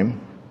my own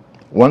name.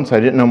 Once I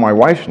didn't know my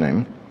wife's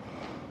name.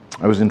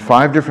 I was in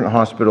 5 different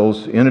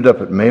hospitals, ended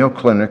up at Mayo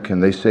Clinic,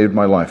 and they saved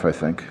my life, I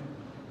think.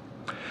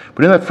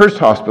 But in that first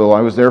hospital, I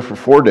was there for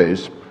 4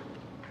 days,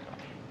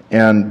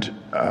 and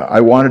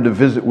I wanted to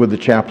visit with the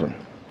chaplain.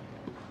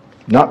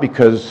 Not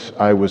because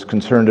I was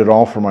concerned at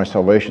all for my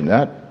salvation.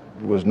 That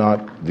was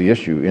not the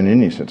issue in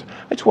any sense.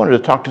 I just wanted to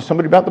talk to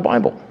somebody about the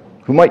Bible,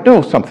 who might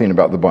know something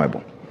about the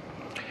Bible.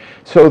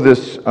 So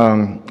this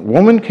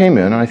woman came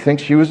in. I think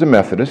she was a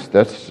Methodist.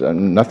 That's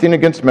nothing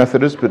against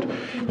Methodists, but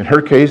in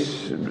her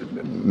case,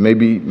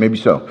 maybe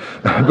so.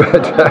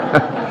 But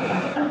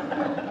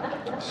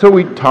so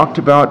we talked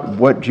about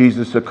what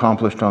Jesus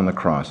accomplished on the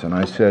cross, and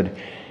I said,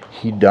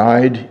 He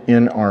died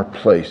in our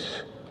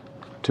place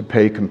to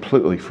pay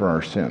completely for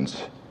our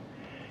sins,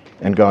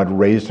 and God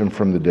raised Him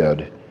from the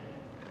dead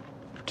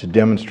to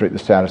demonstrate the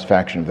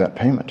satisfaction of that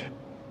payment.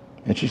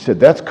 And she said,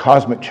 that's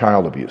cosmic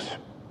child abuse.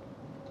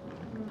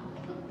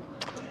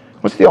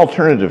 What's the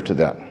alternative to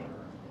that?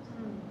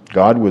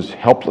 God was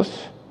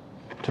helpless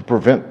to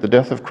prevent the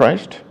death of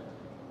Christ?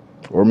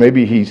 Or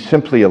maybe He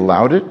simply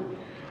allowed it.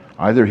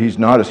 Either He's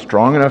not a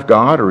strong enough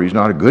God or He's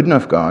not a good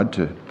enough God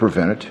to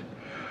prevent it.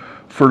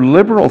 For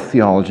liberal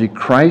theology,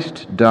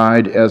 Christ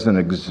died as an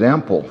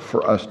example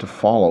for us to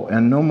follow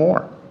and no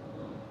more.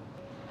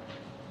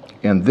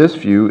 And this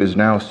view is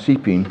now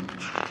seeping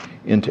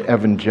into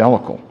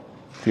evangelical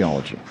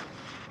theology.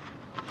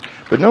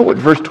 But note what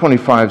verse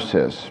 25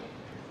 says.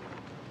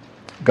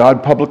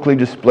 God publicly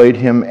displayed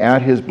Him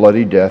at His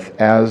bloody death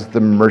as the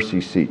mercy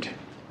seat.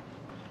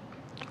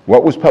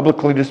 What was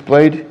publicly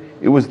displayed?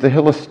 It was the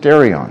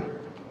hilasterion.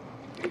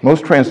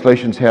 Most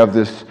translations have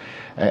this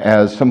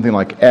as something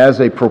like as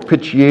a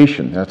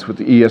propitiation. That's what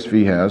the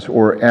ESV has.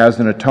 Or as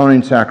an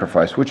atoning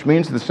sacrifice, which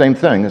means the same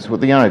thing. That's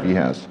what the NIV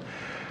has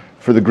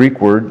for the Greek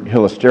word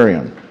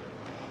hilasterion.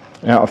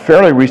 Now, a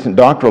fairly recent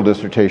doctoral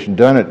dissertation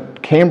done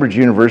at Cambridge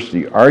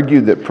University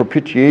argued that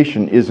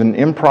propitiation is an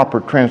improper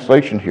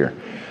translation here.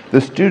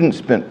 The student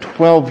spent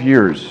 12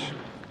 years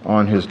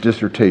on his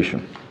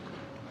dissertation.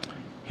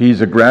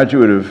 He's a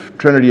graduate of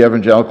Trinity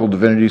Evangelical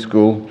Divinity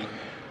School,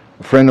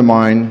 a friend of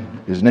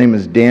mine. His name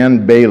is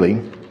Dan Bailey.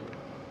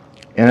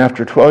 And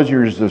after 12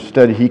 years of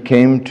study, he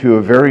came to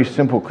a very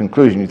simple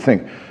conclusion. You'd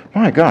think,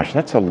 my gosh,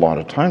 that's a lot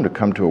of time to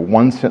come to a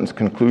one-sentence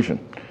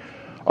conclusion.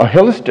 A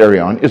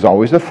hilasterion is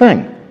always a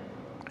thing,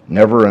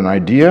 never an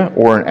idea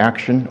or an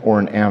action or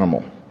an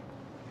animal.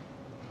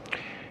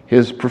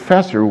 His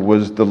professor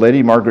was the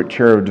Lady Margaret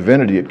Chair of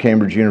Divinity at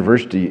Cambridge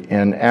University,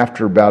 and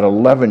after about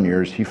 11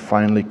 years, he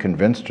finally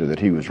convinced her that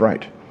he was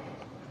right.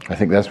 I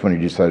think that's when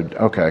he decided,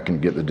 okay, I can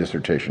get the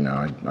dissertation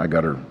now. I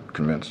got her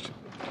convinced.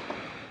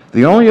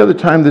 The only other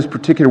time this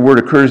particular word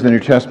occurs in the New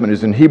Testament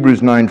is in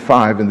Hebrews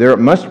 9:5, and there it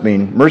must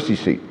mean mercy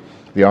seat.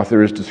 The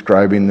author is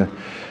describing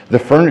the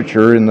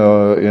furniture in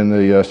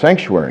the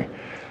sanctuary.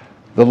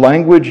 The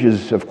language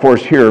is, of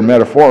course, here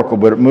metaphorical,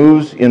 but it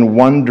moves in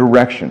one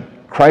direction.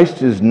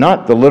 Christ is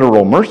not the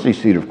literal mercy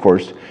seat, of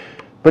course,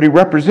 but He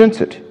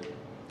represents it.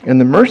 And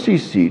the mercy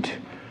seat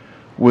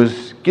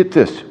was, get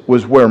this,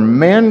 was where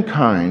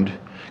mankind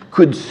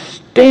could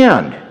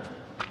stand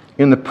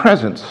in the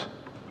presence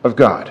of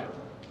God.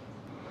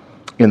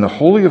 In the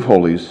Holy of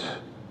Holies,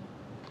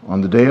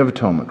 on the Day of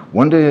Atonement,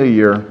 one day a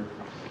year,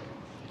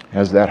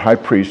 as that high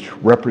priest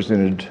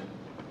represented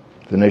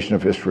the nation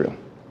of Israel.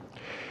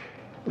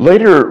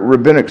 Later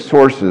rabbinic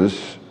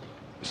sources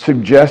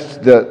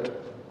suggest that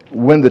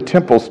when the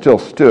temple still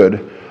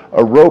stood,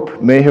 a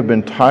rope may have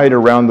been tied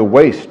around the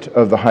waist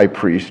of the high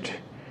priest,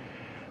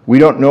 We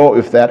don't know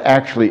if that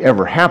actually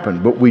ever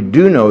happened, but we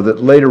do know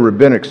that later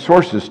rabbinic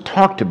sources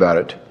talked about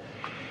it.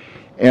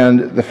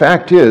 And the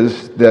fact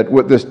is that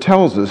what this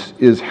tells us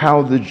is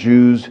how the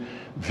Jews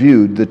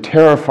viewed the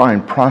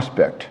terrifying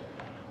prospect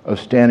of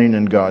standing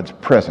in God's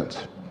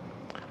presence.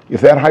 If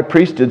that high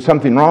priest did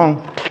something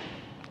wrong,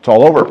 it's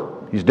all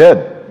over. He's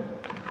dead.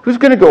 Who's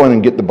going to go in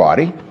and get the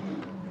body?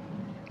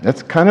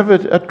 That's kind of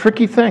a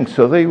tricky thing.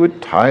 So they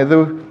would tie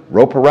the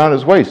rope around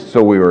his waist,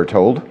 so we were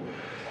told,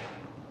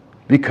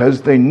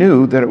 because they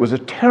knew that it was a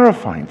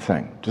terrifying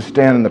thing to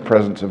stand in the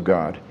presence of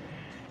God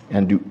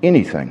and do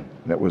anything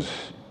that was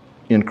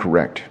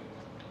incorrect.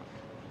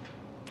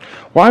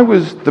 Why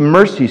was the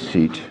mercy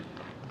seat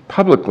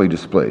publicly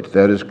displayed?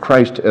 That is,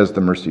 Christ as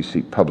the mercy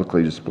seat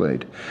publicly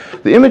displayed.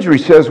 The imagery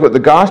says what the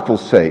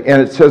Gospels say,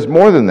 and it says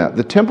more than that.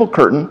 The temple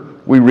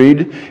curtain, we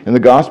read in the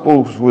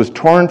Gospels, was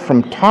torn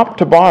from top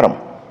to bottom,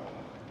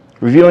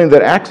 revealing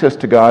that access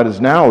to God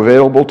is now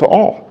available to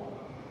all.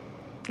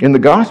 In the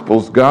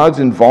Gospels, God's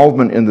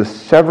involvement in the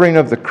severing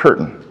of the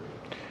curtain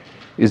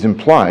is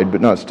implied,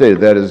 but not stated.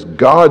 That is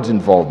God's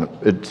involvement.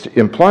 It's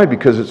implied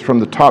because it's from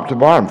the top to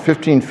bottom,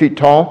 15 feet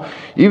tall.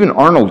 Even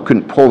Arnold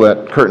couldn't pull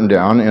that curtain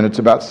down, and it's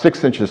about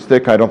 6 inches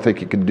thick. I don't think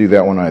he could do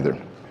that one either.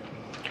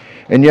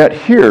 And yet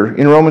here,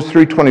 in Romans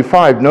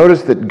 3:25,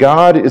 notice that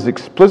God is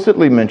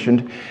explicitly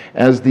mentioned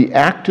as the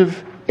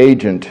active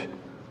agent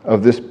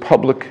of this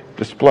public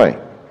display.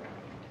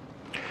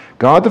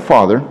 God the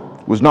Father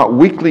was not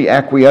weakly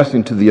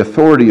acquiescing to the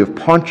authority of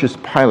Pontius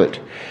Pilate.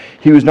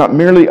 He was not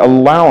merely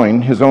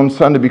allowing his own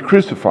son to be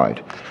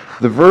crucified.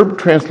 The verb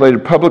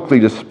translated publicly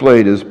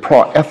displayed is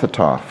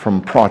proetheta,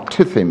 from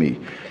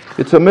protithemi.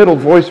 It's a middle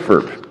voice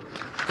verb.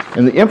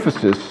 And the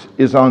emphasis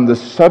is on the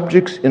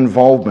subject's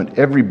involvement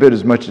every bit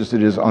as much as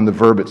it is on the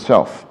verb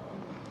itself.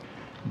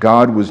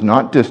 God was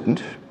not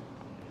distant.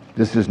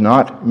 This is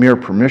not mere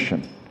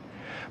permission,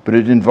 but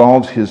it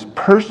involves his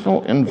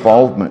personal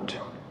involvement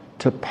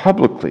to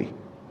publicly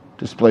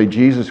display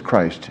Jesus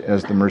Christ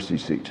as the mercy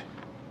seat.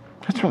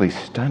 That's really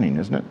stunning,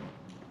 isn't it?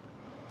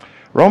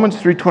 Romans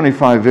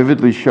 3:25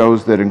 vividly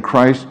shows that in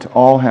Christ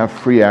all have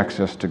free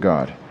access to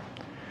God.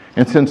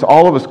 And since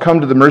all of us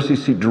come to the mercy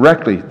seat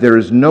directly, there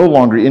is no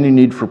longer any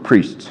need for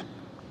priests.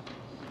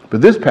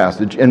 But this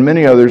passage and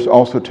many others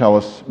also tell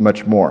us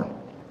much more.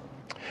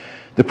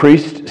 The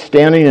priest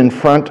standing in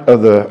front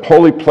of the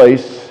holy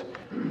place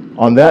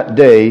on that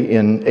day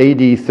in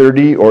AD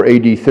 30 or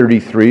AD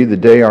 33, the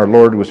day our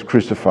Lord was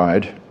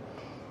crucified,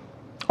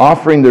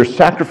 offering their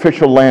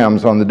sacrificial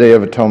lambs on the Day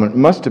of Atonement,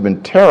 must have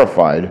been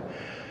terrified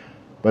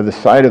by the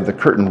sight of the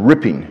curtain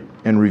ripping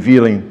and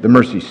revealing the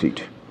mercy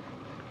seat.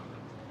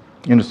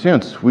 In a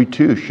sense, we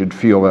too should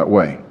feel that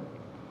way.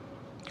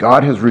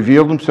 God has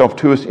revealed himself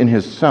to us in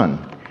his Son,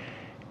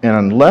 and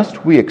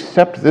unless we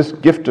accept this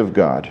gift of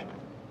God,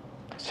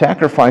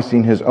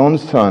 sacrificing his own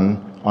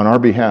Son on our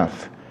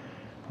behalf,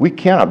 we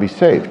cannot be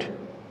saved.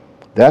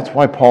 That's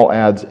why Paul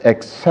adds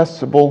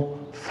accessible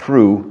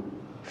through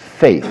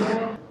faith.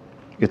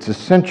 It's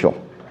essential.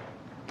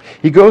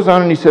 He goes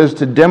on and he says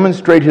to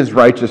demonstrate his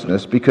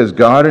righteousness because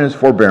God in his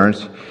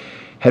forbearance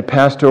had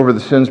passed over the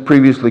sins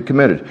previously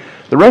committed.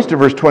 The rest of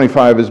verse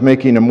 25 is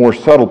making a more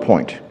subtle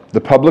point.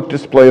 The public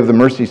display of the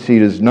mercy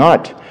seat is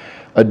not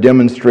a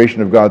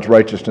demonstration of God's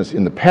righteousness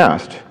in the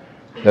past.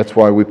 That's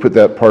why we put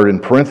that part in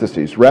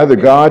parentheses. Rather,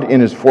 God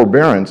in his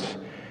forbearance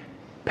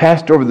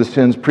passed over the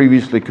sins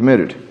previously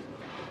committed,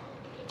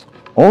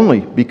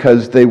 only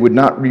because they would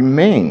not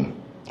remain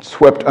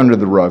swept under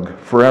the rug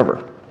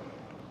forever.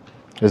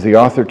 As the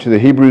author to the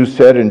Hebrews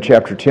said in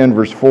chapter 10,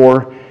 verse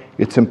 4,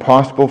 it's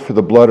impossible for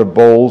the blood of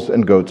bulls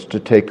and goats to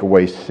take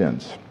away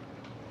sins.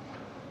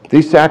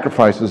 These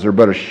sacrifices are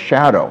but a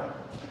shadow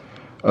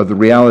of the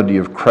reality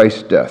of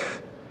Christ's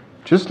death,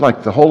 just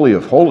like the Holy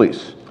of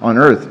Holies on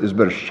earth is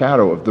but a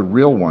shadow of the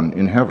real one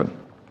in heaven.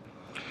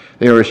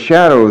 They are a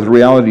shadow of the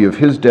reality of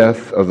his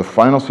death, of the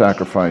final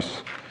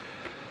sacrifice,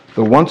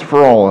 the once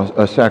for all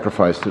a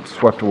sacrifice that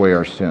swept away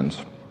our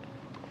sins.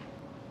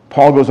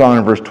 Paul goes on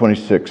in verse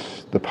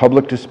 26, the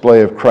public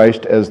display of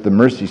Christ as the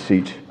mercy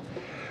seat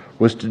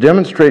was to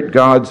demonstrate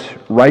God's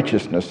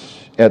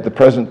righteousness at the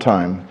present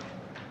time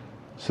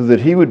so that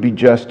he would be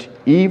just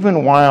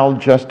even while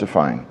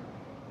justifying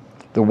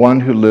the one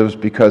who lives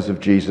because of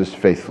Jesus'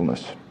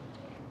 faithfulness.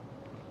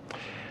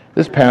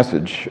 This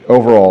passage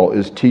overall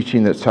is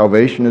teaching that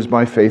salvation is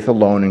by faith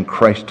alone in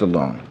Christ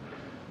alone,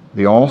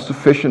 the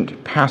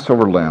all-sufficient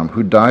Passover Lamb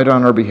who died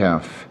on our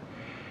behalf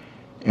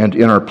and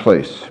in our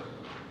place.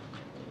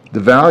 The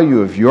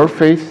value of your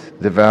faith,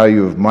 the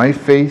value of my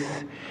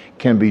faith,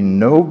 can be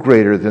no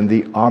greater than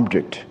the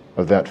object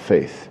of that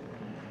faith.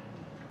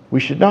 We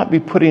should not be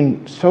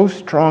putting so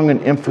strong an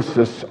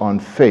emphasis on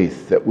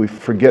faith that we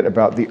forget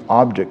about the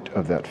object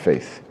of that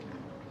faith.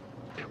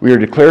 We are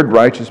declared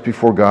righteous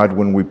before God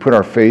when we put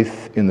our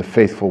faith in the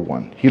faithful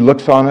one. He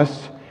looks on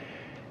us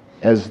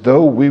as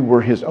though we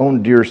were his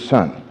own dear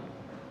son.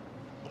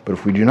 But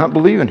if we do not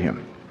believe in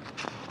him,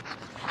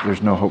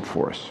 there's no hope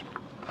for us.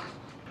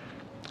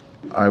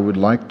 I would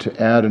like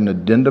to add an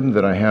addendum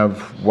that I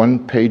have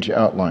one-page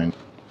outline.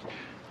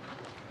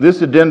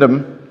 This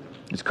addendum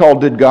is called,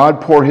 Did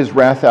God Pour His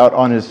Wrath Out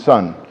on His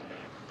Son?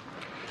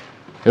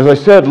 As I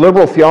said,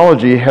 liberal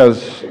theology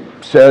has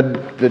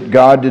said that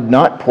God did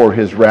not pour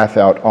His wrath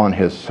out on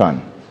His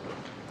Son.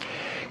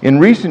 In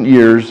recent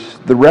years,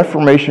 the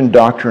Reformation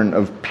doctrine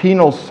of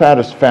penal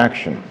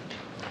satisfaction,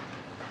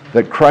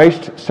 that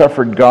Christ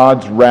suffered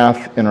God's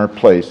wrath in our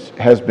place,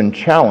 has been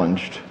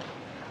challenged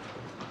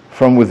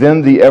from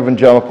within the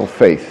evangelical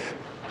faith.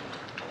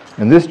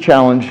 And this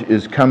challenge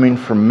is coming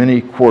from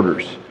many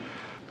quarters.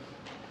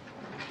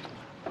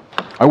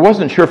 I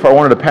wasn't sure if I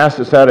wanted to pass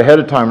this out ahead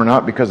of time or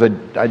not because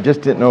I just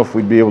didn't know if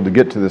we'd be able to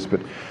get to this,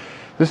 but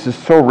this is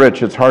so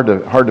rich, it's hard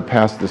to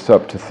pass this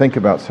up, to think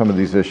about some of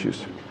these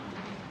issues.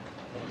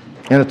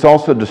 And it's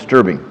also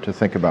disturbing to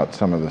think about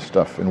some of this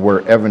stuff and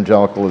where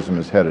evangelicalism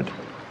is headed.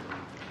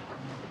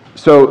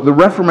 So the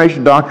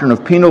Reformation doctrine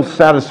of penal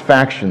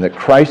satisfaction, that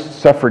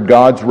Christ suffered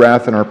God's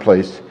wrath in our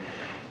place,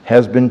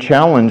 has been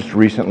challenged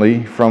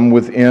recently from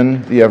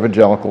within the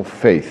evangelical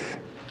faith.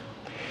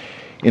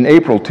 In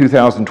April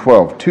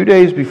 2012, 2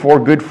 days before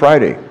Good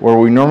Friday, where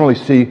we normally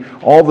see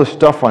all the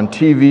stuff on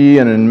TV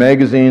and in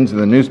magazines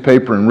and the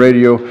newspaper and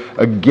radio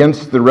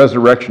against the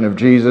resurrection of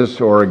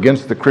Jesus or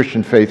against the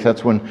Christian faith,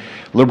 that's when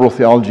liberal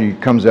theology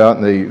comes out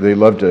and they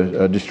love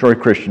to destroy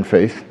Christian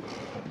faith.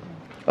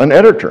 An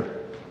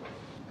editor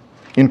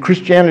in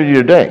Christianity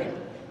Today,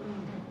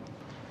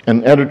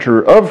 an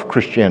editor of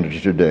Christianity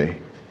Today,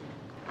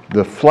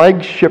 the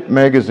flagship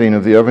magazine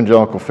of the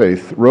evangelical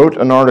faith, wrote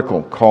an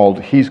article called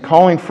He's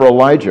Calling for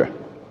Elijah,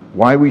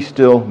 Why We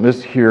Still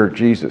Mishear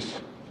Jesus.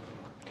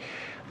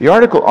 The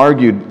article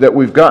argued that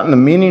we've gotten the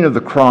meaning of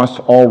the cross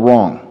all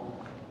wrong.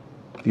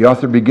 The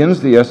author begins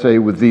the essay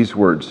with these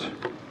words: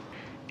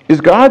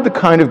 Is God the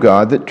kind of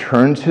God that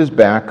turns His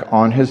back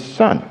on His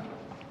Son?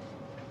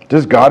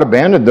 Does God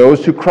abandon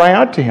those who cry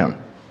out to Him?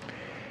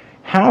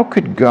 How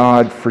could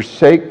God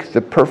forsake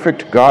the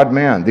perfect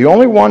God-man, the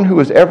only one who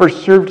has ever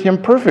served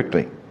Him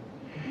perfectly?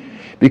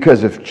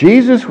 Because if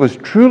Jesus was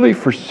truly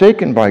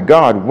forsaken by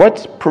God,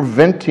 what's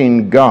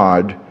preventing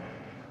God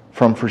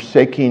from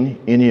forsaking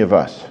any of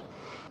us?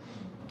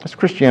 That's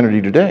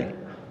Christianity Today.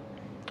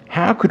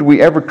 How could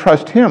we ever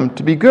trust Him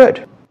to be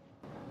good?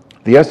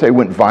 The essay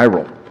went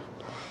viral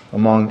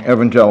among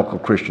evangelical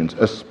Christians,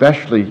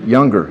 especially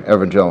younger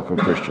evangelical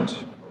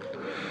Christians.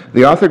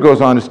 The author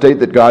goes on to state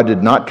that God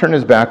did not turn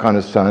His back on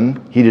His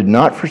Son. He did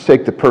not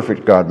forsake the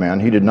perfect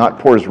God-man. He did not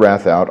pour His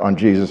wrath out on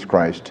Jesus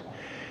Christ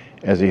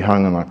as He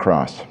hung on the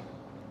cross.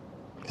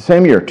 The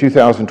same year,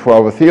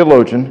 2012, a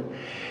theologian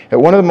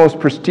at one of the most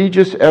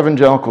prestigious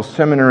evangelical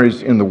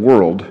seminaries in the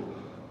world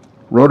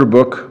wrote a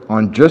book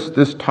on just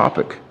this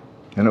topic,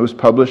 and it was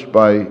published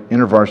by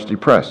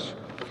InterVarsity Press.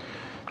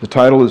 The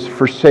title is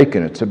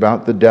Forsaken. It's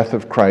about the death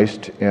of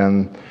Christ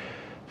and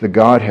the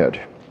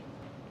Godhead.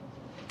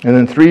 And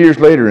then 3 years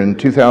later, in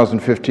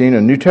 2015,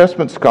 a New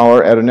Testament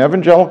scholar at an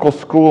evangelical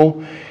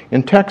school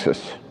in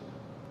Texas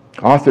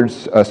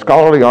authored a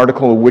scholarly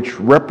article which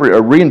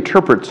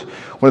reinterprets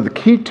one of the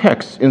key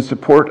texts in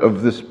support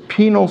of this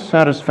penal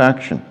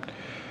satisfaction.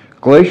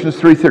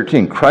 Galatians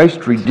 3:13,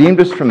 Christ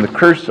redeemed us from the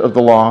curse of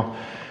the law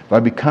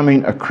by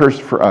becoming a curse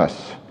for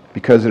us,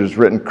 because it is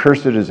written,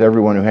 Cursed is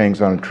everyone who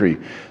hangs on a tree.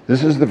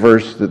 This is the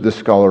verse that this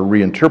scholar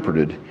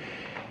reinterpreted.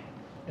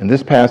 And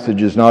this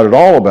passage is not at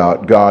all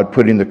about God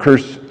putting the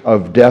curse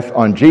of death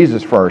on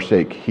Jesus for our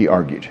sake, he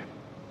argued.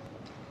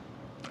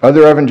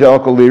 Other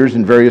evangelical leaders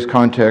in various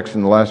contexts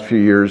in the last few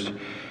years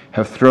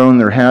have thrown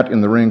their hat in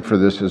the ring for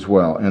this as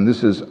well. And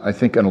this is, I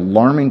think, an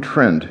alarming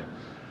trend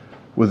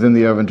within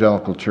the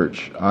evangelical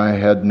church. I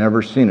had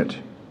never seen it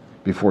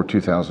before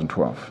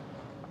 2012.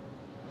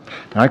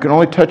 Now, I can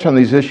only touch on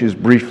these issues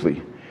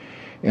briefly.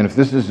 And if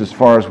this is as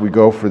far as we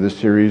go for this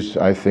series,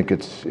 I think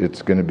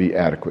it's going to be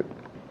adequate.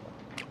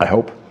 I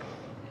hope.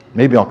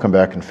 Maybe I'll come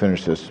back and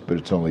finish this, but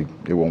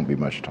it won't be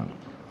much time.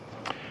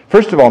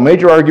 First of all,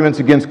 major arguments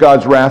against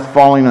God's wrath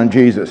falling on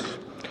Jesus.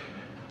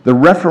 The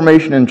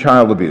Reformation and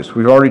child abuse.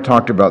 We've already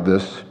talked about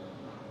this.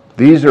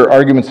 These are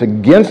arguments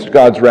against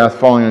God's wrath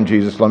falling on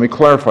Jesus. Let me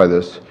clarify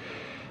this.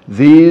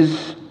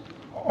 These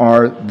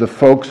are the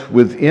folks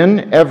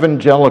within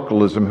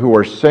evangelicalism who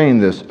are saying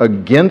this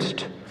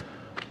against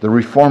the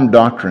Reformed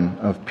doctrine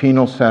of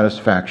penal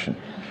satisfaction.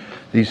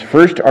 These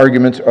first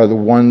arguments are the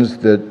ones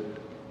that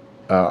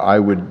I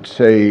would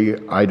say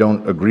I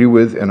don't agree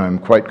with, and I'm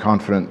quite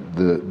confident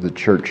the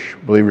church,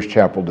 Believers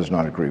Chapel, does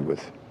not agree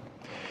with.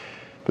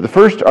 But the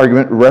first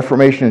argument,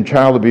 Reformation and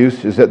child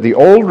abuse, is that the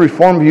old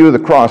Reformed view of the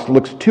cross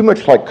looks too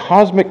much like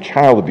cosmic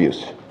child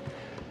abuse.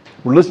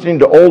 We're listening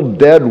to old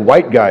dead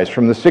white guys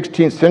from the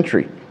 16th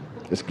century.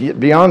 Let's get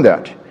beyond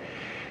that.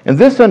 And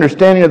this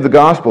understanding of the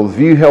gospel, the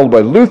view held by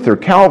Luther,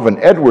 Calvin,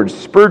 Edwards,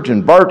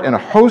 Spurgeon, Barth, and a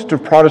host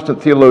of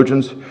Protestant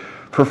theologians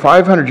for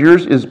 500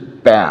 years, is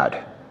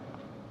bad.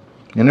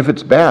 And if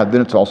it's bad, then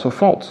it's also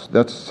false.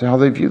 That's how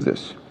they view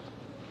this.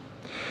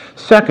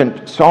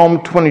 Second,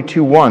 Psalm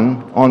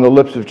 22:1 on the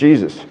lips of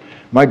Jesus.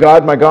 My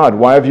God,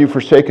 why have you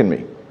forsaken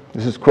me?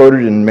 This is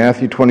quoted in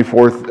Matthew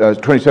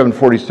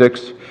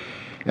 27:46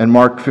 and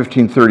Mark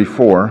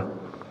 15:34.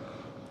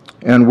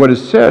 And what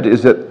is said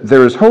is that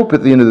there is hope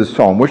at the end of the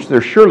psalm, which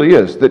there surely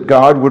is, that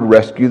God would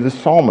rescue the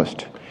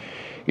psalmist.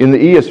 In the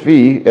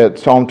ESV, at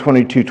Psalm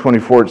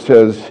 22:24, it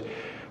says,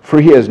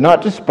 "For he has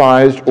not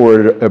despised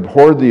or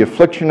abhorred the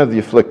affliction of the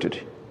afflicted,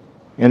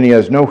 and he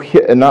has not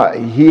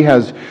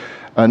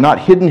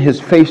hidden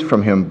his face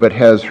from him, but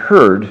has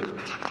heard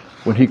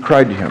when he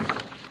cried to him."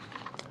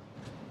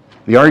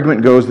 The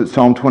argument goes that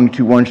Psalm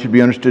 22:1 should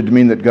be understood to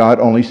mean that God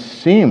only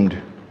seemed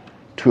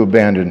to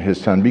abandon his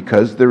son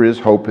because there is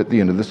hope at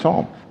the end of the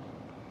psalm.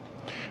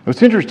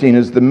 What's interesting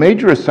is the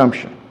major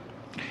assumption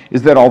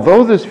is that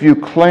although this view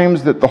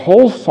claims that the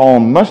whole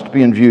psalm must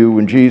be in view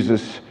when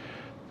Jesus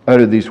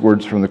uttered these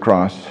words from the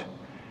cross,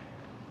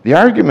 the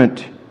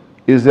argument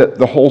is that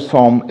the whole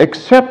psalm,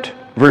 except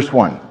verse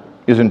 1,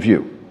 is in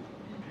view.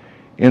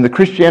 In the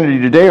Christianity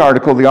Today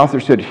article, the author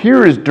said,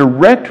 "Here is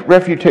direct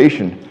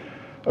refutation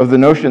of the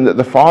notion that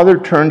the Father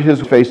turned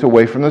his face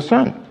away from the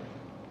Son.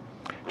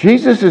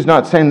 Jesus is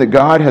not saying that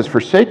God has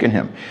forsaken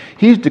him.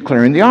 He's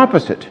declaring the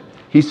opposite.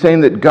 He's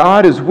saying that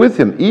God is with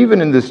him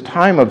even in this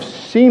time of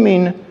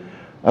seeming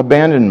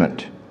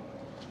abandonment,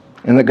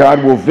 and that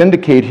God will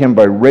vindicate him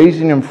by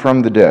raising him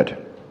from the dead."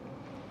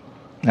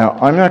 Now,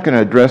 I'm not going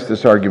to address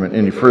this argument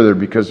any further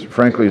because,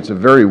 frankly, it's a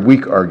very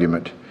weak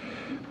argument,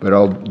 but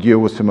I'll deal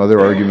with some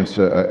other arguments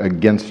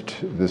against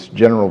this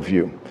general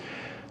view.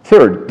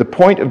 Third, the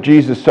point of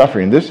Jesus'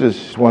 suffering. This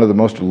is one of the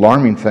most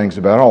alarming things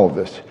about all of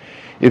this.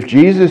 If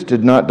Jesus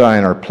did not die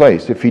in our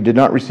place, if he did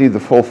not receive the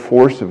full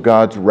force of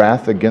God's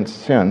wrath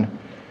against sin,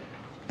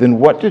 then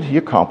what did he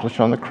accomplish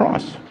on the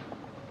cross?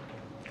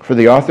 For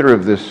the author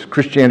of this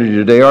Christianity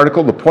Today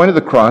article, the point of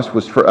the cross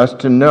was for us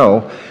to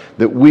know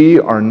that we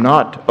are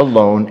not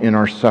alone in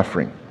our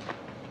suffering.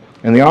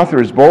 And the author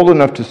is bold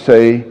enough to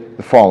say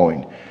the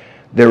following: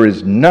 "There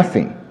is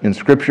nothing in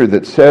Scripture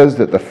that says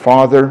that the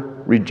Father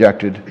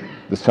rejected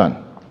the Son."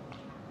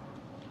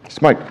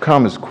 This might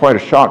come as quite a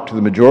shock to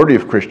the majority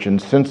of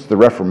Christians since the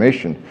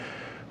Reformation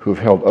who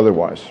have held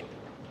otherwise.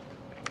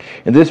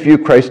 In this view,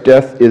 Christ's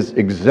death is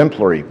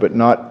exemplary, but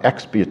not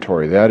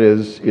expiatory. That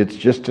is, it's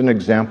just an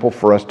example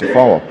for us to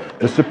follow.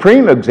 The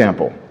supreme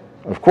example,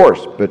 of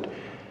course, but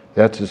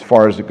that's as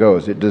far as it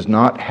goes. It does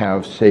not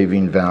have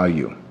saving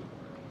value.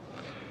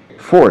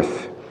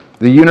 Fourth,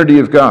 the unity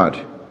of God.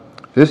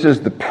 This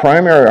is the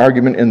primary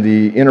argument in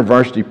the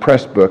InterVarsity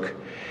Press book,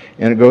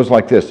 and it goes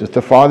like this: if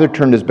the Father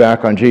turned his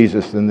back on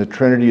Jesus, then the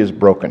Trinity is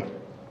broken.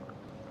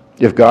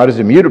 If God is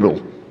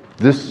immutable,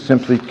 this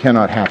simply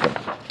cannot happen.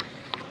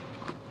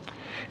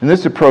 In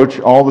this approach,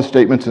 all the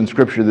statements in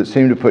Scripture that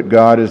seem to put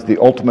God as the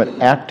ultimate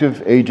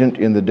active agent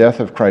in the death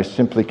of Christ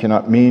simply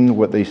cannot mean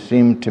what they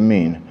seem to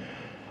mean.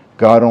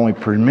 God only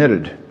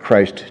permitted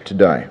Christ to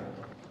die.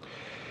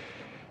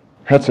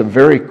 That's a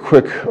very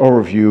quick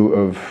overview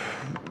of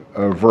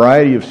a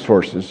variety of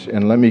sources,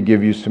 and let me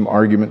give you some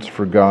arguments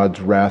for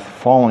God's wrath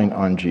falling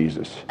on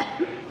Jesus.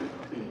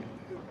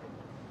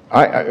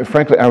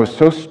 Frankly, I was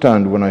so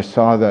stunned when I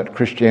saw that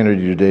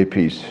Christianity Today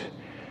piece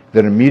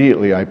that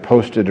immediately I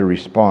posted a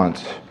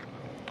response,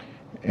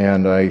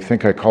 and I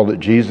think I called it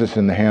 "Jesus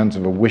in the Hands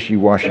of a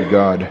Wishy-Washy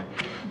God,"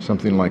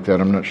 something like that.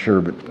 I'm not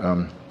sure,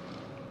 but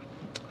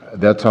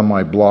that's on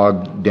my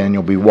blog,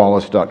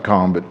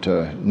 danielbwallace.com,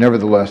 but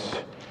nevertheless,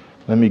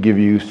 let me give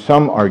you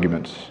some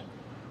arguments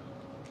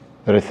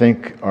that I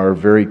think are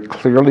very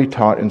clearly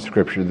taught in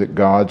Scripture that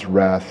God's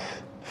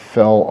wrath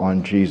fell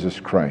on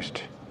Jesus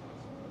Christ.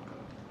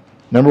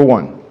 Number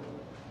one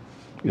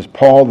is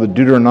Paul, the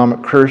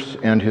Deuteronomic curse,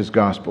 and his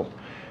gospel.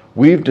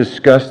 We've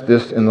discussed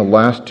this in the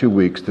last 2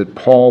 weeks, that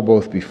Paul,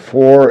 both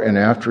before and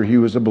after he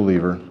was a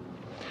believer,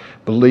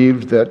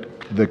 believed that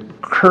the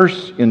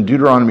curse in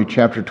Deuteronomy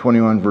chapter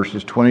 21,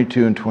 verses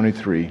 22 and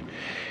 23,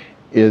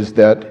 is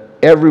that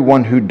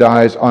everyone who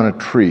dies on a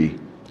tree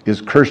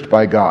is cursed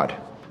by God.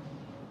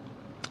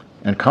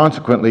 And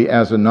consequently,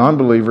 as a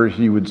non-believer,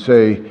 he would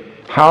say,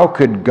 how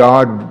could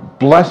God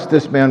bless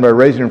this man by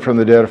raising him from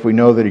the dead if we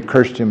know that he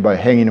cursed him by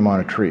hanging him on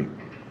a tree?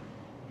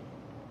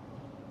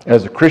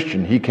 As a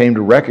Christian, he came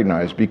to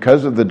recognize,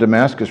 because of the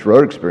Damascus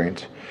Road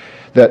experience,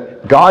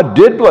 that God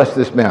did bless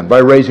this man by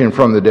raising him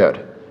from the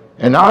dead.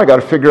 And now I got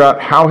to figure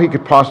out how he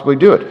could possibly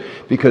do it.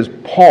 Because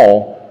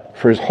Paul,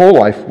 for his whole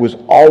life, was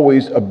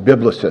always a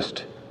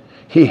biblicist.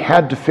 He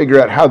had to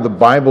figure out how the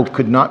Bible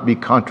could not be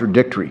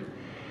contradictory.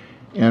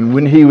 And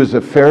when he was a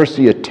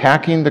Pharisee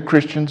attacking the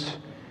Christians,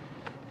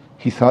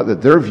 he thought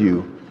that their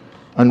view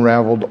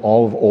unraveled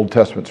all of Old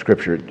Testament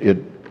Scripture.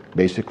 It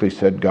basically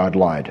said God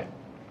lied.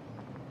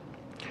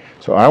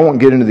 So I won't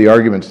get into the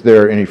arguments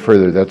there any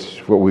further. That's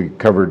what we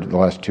covered in the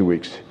last 2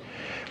 weeks.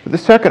 But the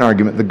second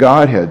argument, the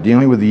Godhead,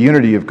 dealing with the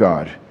unity of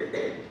God.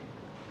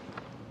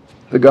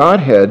 The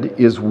Godhead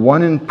is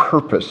one in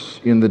purpose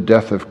in the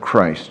death of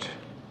Christ.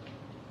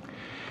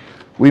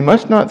 We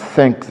must not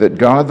think that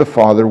God the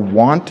Father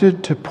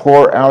wanted to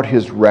pour out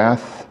his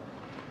wrath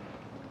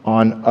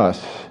on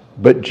us,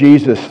 but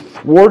Jesus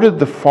thwarted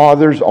the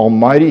Father's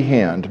almighty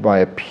hand by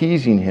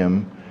appeasing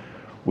him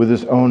with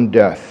his own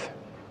death.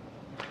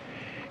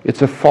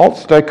 It's a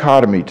false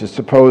dichotomy to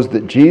suppose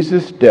that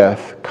Jesus'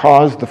 death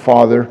caused the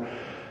Father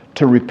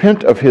to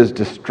repent of his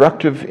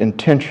destructive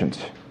intentions.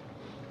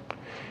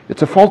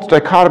 It's a false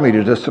dichotomy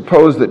to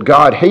suppose that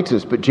God hates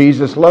us, but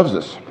Jesus loves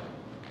us.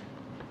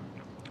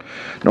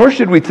 Nor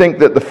should we think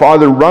that the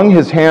Father wrung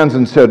his hands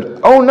and said,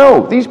 "Oh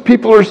no, these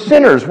people are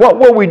sinners, what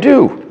will we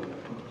do?"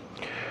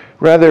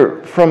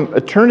 Rather, from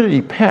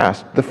eternity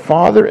past, the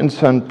Father and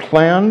Son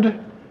planned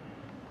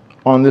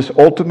on this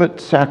ultimate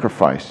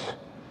sacrifice,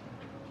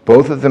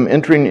 both of them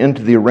entering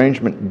into the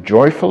arrangement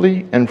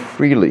joyfully and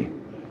freely,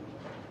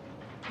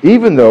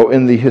 even though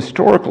in the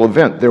historical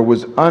event there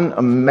was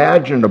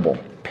unimaginable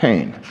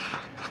pain,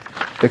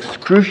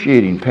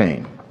 excruciating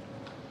pain,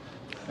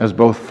 as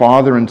both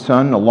Father and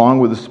Son, along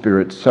with the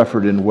Spirit,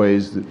 suffered in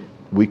ways that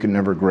we can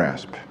never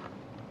grasp.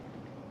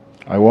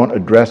 I won't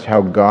address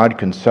how God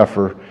can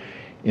suffer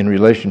in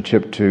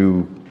relationship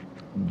to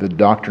the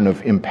doctrine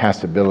of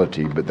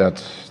impassibility, but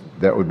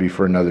that would be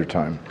for another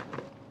time.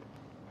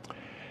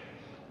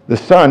 The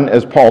Son,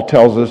 as Paul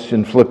tells us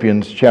in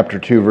Philippians chapter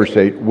 2, verse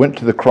 8, went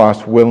to the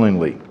cross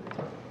willingly.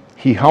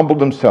 He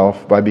humbled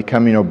himself by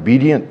becoming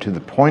obedient to the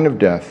point of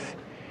death,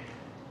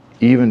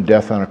 even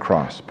death on a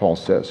cross, Paul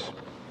says.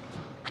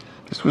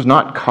 This was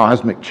not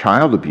cosmic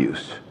child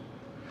abuse,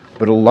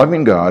 but a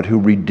loving God who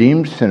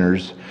redeemed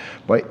sinners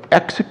by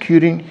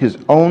executing his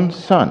own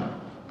Son,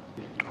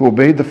 who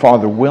obeyed the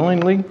Father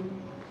willingly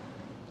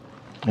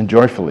and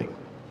joyfully.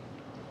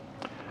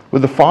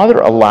 Would the Father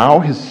allow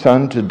his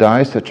Son to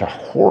die such a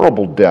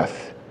horrible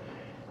death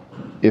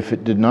if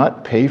it did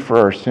not pay for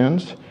our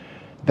sins?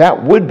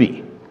 That would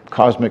be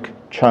cosmic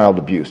child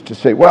abuse, to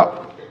say,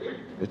 well,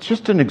 it's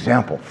just an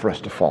example for us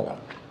to follow.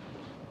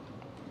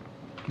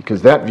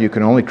 Because that view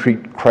can only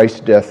treat Christ's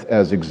death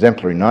as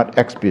exemplary, not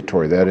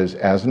expiatory. That is,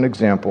 as an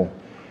example,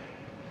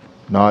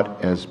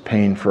 not as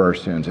pain for our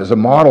sins, as a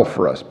model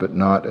for us, but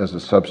not as a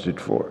substitute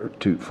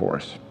for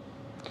us.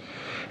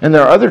 And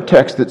there are other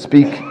texts that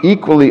speak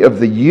equally of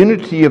the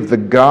unity of the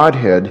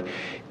Godhead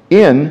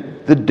in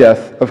the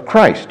death of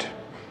Christ.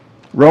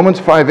 Romans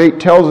 5:8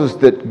 tells us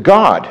that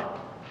God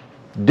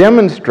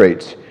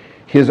demonstrates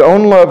his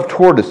own love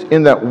toward us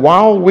in that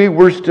while we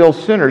were still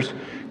sinners,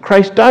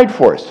 Christ died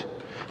for us.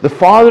 The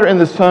Father and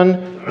the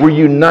Son were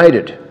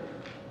united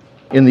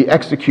in the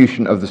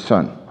execution of the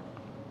Son.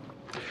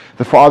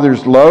 The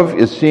Father's love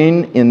is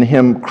seen in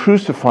him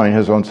crucifying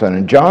his own Son.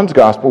 In John's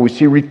Gospel, we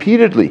see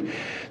repeatedly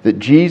that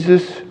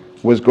Jesus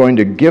was going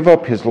to give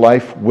up his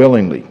life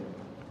willingly.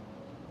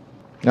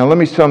 Now let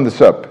me sum this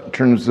up in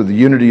terms of the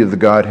unity of the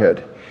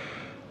Godhead.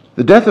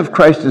 The death of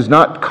Christ is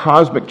not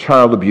cosmic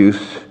child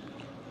abuse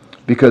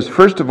because,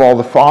 first of all,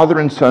 the Father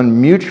and Son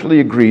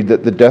mutually agreed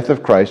that the death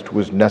of Christ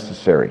was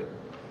necessary.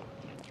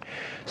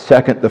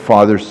 Second, the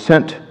Father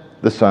sent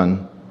the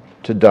Son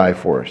to die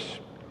for us.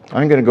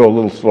 I'm going to go a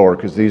little slower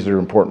because these are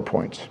important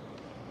points.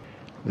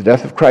 The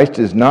death of Christ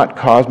is not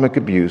cosmic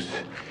abuse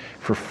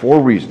for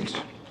 4 reasons.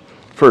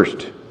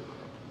 First,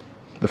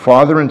 the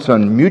Father and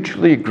Son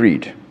mutually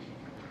agreed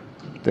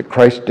that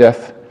Christ's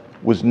death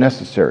was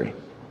necessary.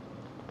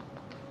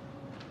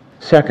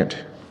 Second,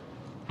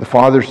 the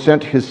Father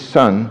sent his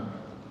Son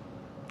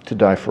to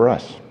die for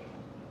us.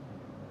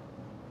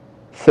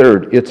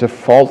 Third, it's a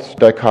false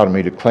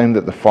dichotomy to claim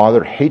that the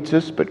Father hates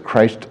us but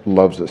Christ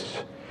loves us,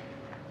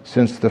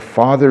 since the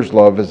Father's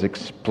love is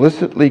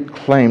explicitly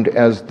claimed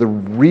as the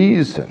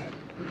reason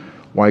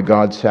why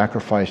God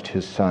sacrificed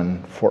his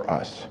Son for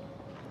us.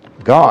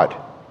 God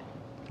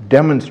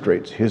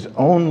demonstrates his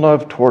own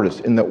love toward us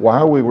in that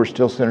while we were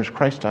still sinners,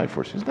 Christ died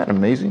for us. Isn't that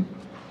amazing?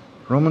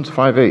 Romans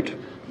 5:8.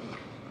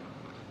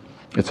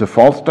 It's a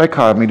false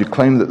dichotomy to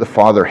claim that the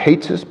Father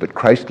hates us but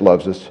Christ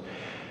loves us,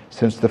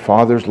 since the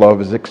Father's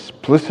love is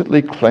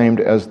explicitly claimed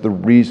as the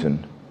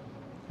reason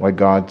why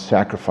God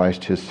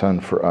sacrificed his Son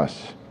for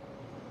us.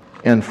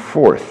 And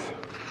fourth,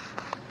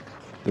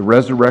 the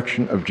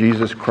resurrection of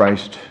Jesus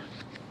Christ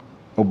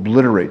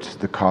obliterates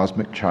the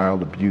cosmic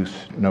child abuse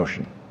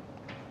notion.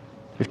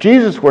 If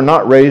Jesus were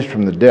not raised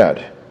from the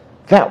dead,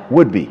 that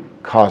would be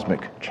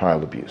cosmic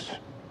child abuse.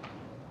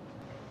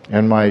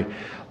 And my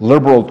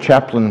liberal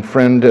chaplain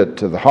friend at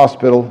the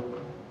hospital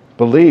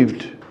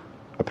believed,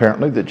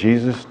 apparently, that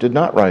Jesus did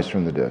not rise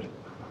from the dead.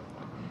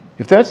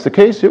 If that's the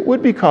case, it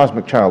would be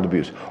cosmic child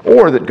abuse,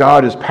 or that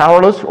God is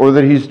powerless, or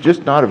that he's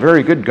just not a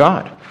very good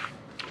God.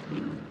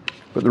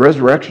 But the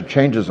resurrection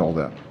changes all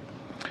that.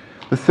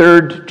 The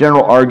third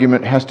general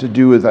argument has to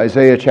do with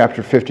Isaiah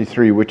chapter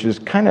 53, which is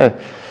kind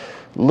of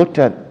looked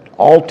at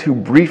all too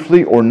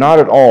briefly or not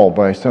at all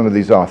by some of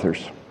these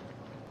authors.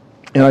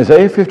 In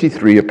Isaiah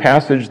 53, a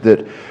passage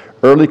that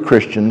early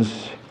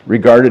Christians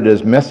regarded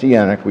as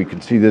messianic, we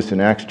can see this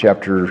in Acts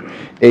chapter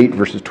 8,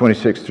 verses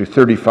 26 through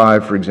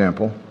 35, for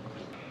example,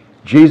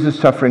 Jesus'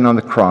 suffering on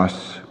the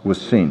cross was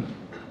seen.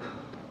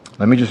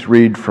 Let me just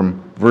read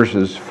from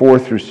verses 4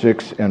 through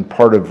 6 and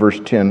part of verse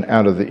 10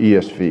 out of the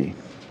ESV.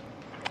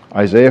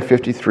 Isaiah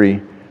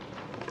 53,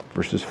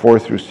 verses 4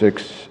 through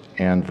 6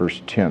 and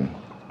verse 10.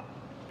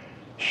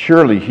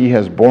 Surely he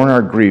has borne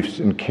our griefs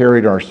and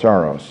carried our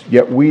sorrows,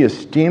 yet we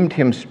esteemed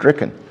him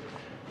stricken,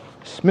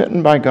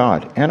 smitten by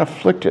God, and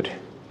afflicted.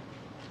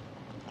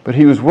 but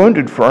he was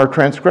wounded for our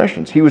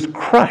transgressions. He was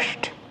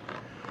crushed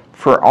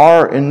for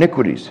our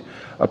iniquities.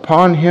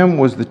 Upon him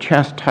was the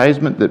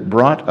chastisement that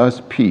brought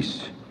us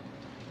peace,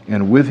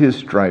 and with his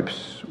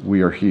stripes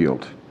we are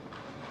healed.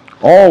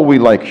 All we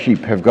like sheep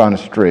have gone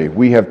astray.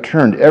 We have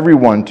turned every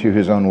one to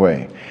his own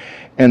way.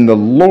 And the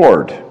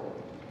Lord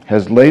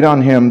has laid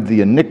on him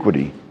the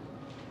iniquity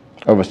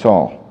of us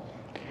all.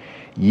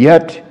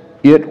 Yet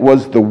it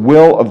was the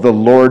will of the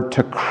Lord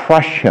to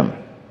crush him.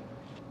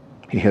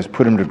 He has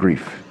put him to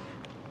grief.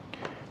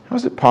 How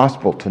is it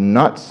possible to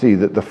not see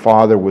that the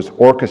Father was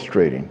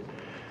orchestrating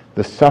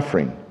the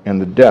suffering and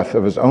the death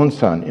of his own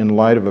Son in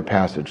light of a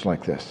passage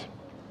like this?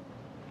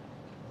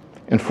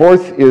 And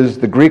fourth is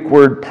the Greek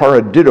word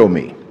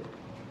paradidomi.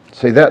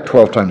 Say that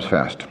 12 times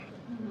fast.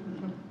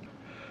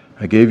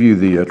 I gave you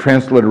the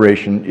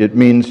transliteration. It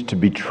means to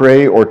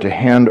betray or to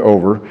hand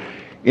over.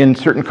 In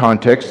certain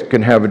contexts, it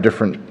can have a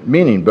different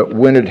meaning, but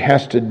when it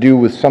has to do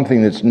with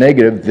something that's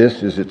negative,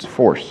 this is its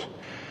force.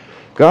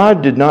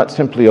 God did not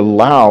simply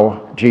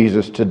allow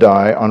Jesus to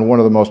die on one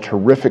of the most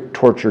horrific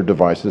torture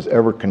devices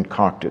ever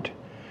concocted,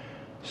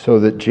 so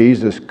that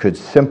Jesus could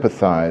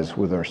sympathize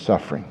with our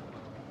suffering.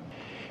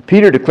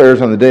 Peter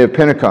declares on the day of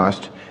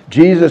Pentecost,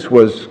 Jesus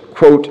was,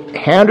 quote,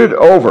 handed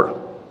over,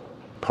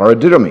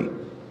 paradidomi,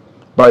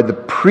 by the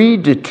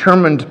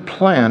predetermined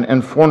plan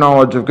and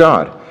foreknowledge of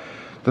God.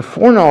 The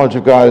foreknowledge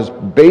of God is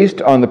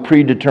based on the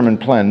predetermined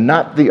plan,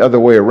 not the other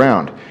way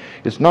around.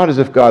 It's not as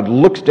if God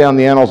looks down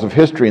the annals of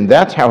history and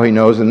that's how he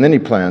knows and then he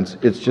plans.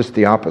 It's just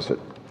the opposite.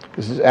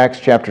 This is Acts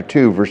chapter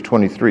 2, verse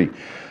 23.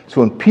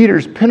 So in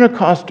Peter's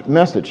Pentecost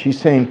message, he's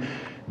saying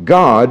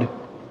God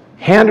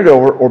handed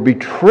over or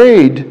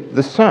betrayed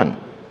the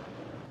Son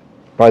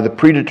by the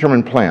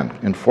predetermined plan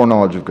and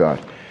foreknowledge of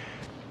God.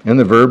 And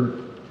the verb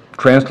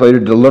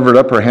translated delivered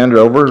up or handed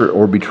over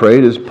or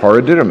betrayed is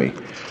paradidomi.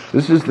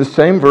 This is the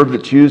same verb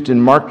that's used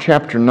in Mark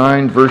chapter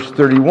 9, verse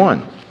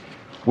 31.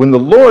 When the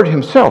Lord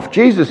himself,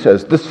 Jesus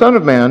says, the Son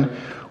of Man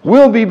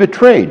will be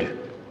betrayed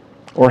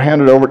or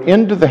handed over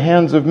into the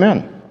hands of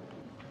men.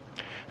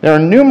 There are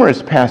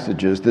numerous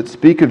passages that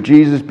speak of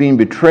Jesus being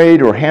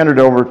betrayed or handed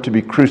over to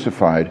be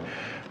crucified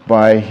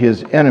by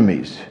his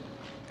enemies.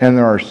 And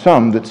there are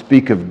some that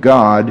speak of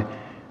God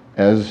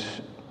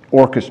as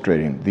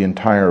orchestrating the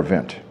entire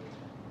event.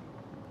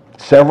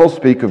 Several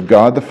speak of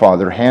God the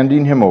Father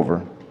handing him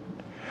over,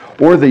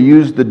 or they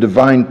use the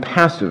divine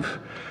passive,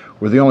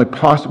 where the only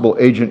possible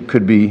agent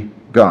could be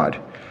God.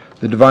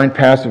 The divine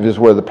passive is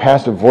where the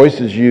passive voice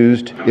is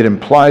used. It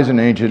implies an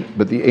agent,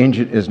 but the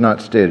agent is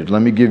not stated.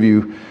 Let me give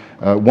you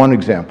one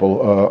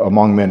example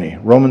among many.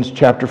 Romans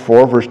chapter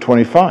 4, verse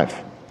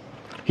 25.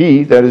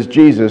 He, that is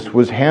Jesus,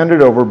 was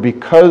handed over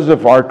because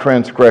of our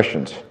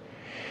transgressions.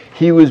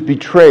 He was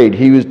betrayed.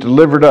 He was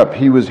delivered up.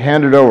 He was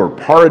handed over.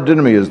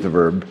 Paradidomi is the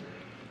verb,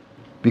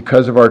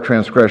 because of our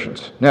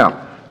transgressions.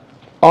 Now,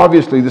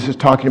 obviously this is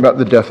talking about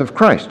the death of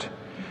Christ.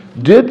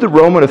 Did the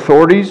Roman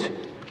authorities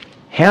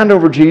hand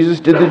over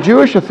Jesus? Did the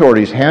Jewish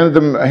authorities hand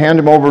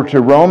him over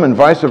to Rome and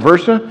vice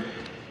versa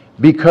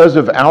because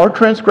of our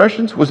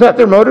transgressions? Was that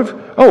their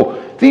motive? Oh,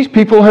 these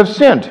people have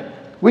sinned.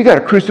 We got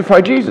to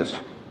crucify Jesus.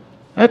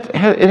 It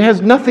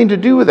has nothing to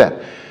do with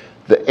that.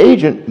 The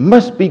agent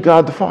must be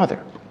God the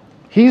Father.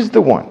 He's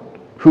the one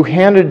who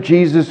handed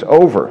Jesus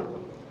over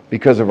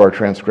because of our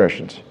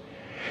transgressions.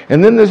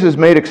 And then this is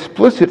made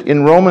explicit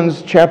in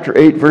Romans chapter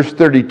 8, verse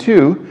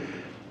 32,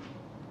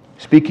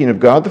 speaking of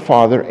God the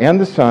Father and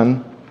the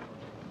Son,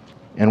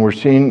 and we're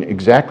seeing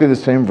exactly the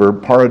same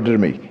verb,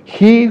 paradidomi.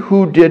 He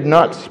who did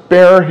not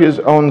spare his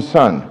own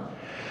Son,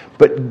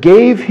 but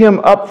gave him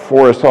up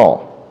for us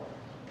all,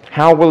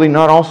 how will he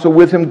not also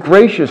with him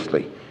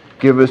graciously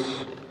give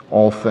us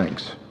all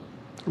things?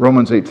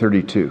 Romans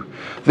 8:32.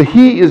 The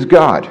He is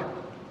God.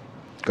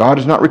 God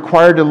is not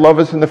required to love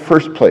us in the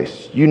first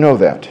place. You know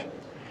that.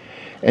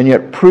 And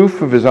yet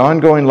proof of his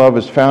ongoing love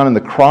is found in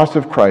the cross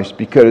of Christ,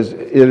 because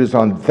it is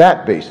on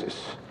that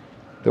basis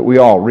that we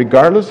all,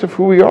 regardless of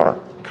who we are,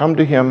 come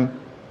to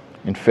him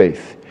in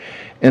faith.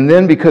 And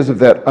then because of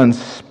that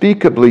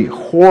unspeakably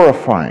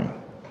horrifying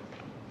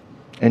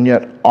and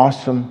yet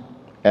awesome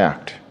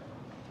act,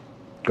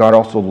 God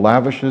also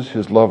lavishes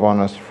his love on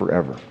us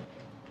forever.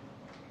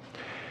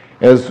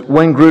 As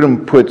Wayne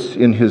Grudem puts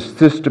in his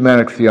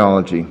systematic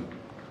theology,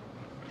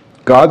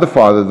 God the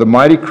Father, the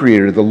mighty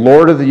creator, the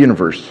Lord of the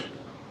universe,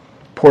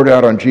 poured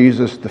out on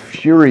Jesus the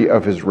fury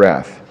of his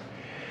wrath.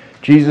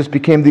 Jesus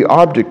became the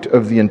object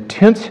of the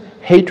intense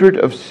hatred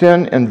of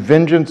sin and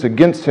vengeance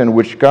against sin,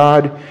 which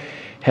God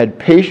had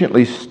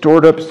patiently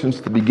stored up since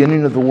the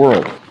beginning of the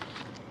world.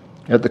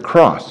 At the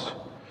cross,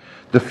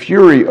 the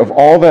fury of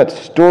all that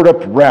stored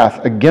up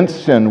wrath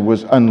against sin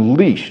was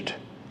unleashed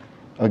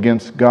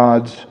against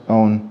God's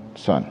own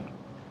Son.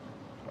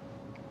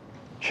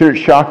 Should it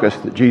shock us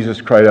that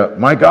Jesus cried out,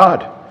 my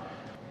God,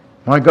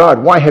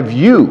 why have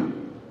you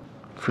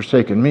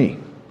forsaken me?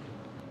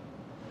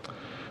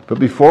 But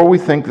before we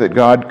think that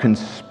God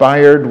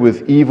conspired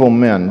with evil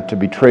men to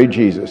betray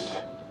Jesus,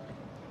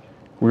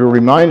 we are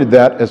reminded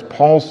that, as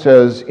Paul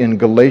says in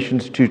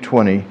Galatians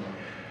 2:20,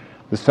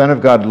 the Son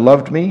of God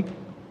loved me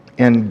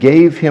and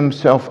gave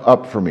himself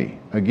up for me.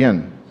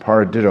 Again,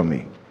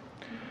 paradidomi.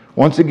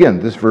 Once again,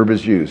 this verb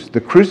is used.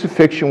 The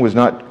crucifixion was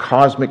not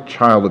cosmic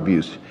child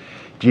abuse.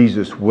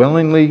 Jesus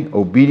willingly,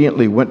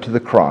 obediently went to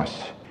the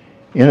cross.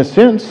 In a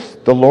sense,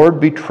 the Lord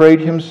betrayed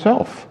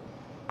himself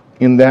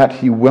in that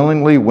he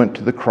willingly went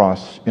to the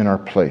cross in our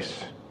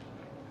place.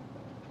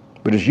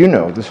 But as you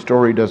know, the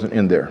story doesn't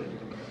end there.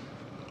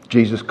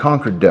 Jesus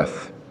conquered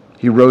death.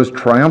 He rose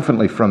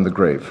triumphantly from the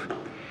grave.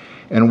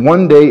 And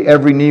one day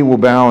every knee will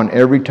bow and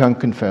every tongue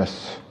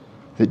confess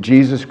that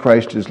Jesus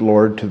Christ is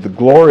Lord, to the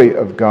glory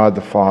of God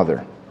the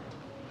Father.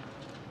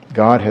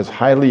 God has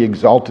highly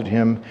exalted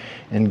him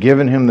and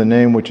given him the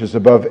name which is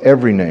above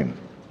every name.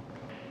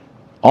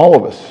 All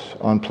of us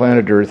on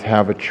planet Earth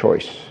have a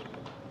choice.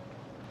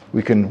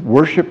 We can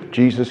worship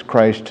Jesus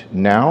Christ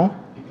now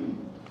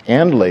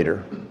and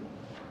later,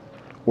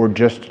 or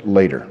just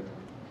later.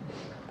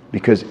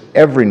 Because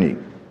every knee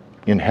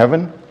in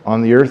heaven,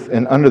 on the earth,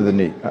 and under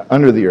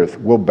the earth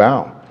will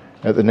bow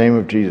at the name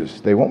of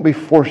Jesus. They won't be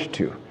forced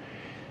to.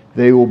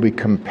 They will be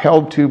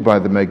compelled to by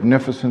the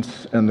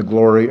magnificence and the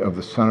glory of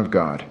the Son of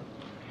God.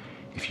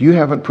 If you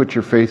haven't put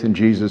your faith in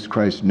Jesus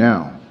Christ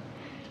now,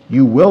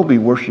 you will be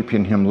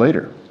worshiping him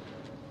later,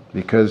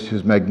 because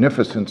his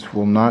magnificence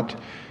will not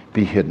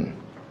be hidden.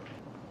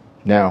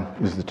 Now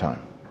is the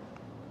time.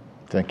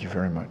 Thank you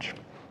very much.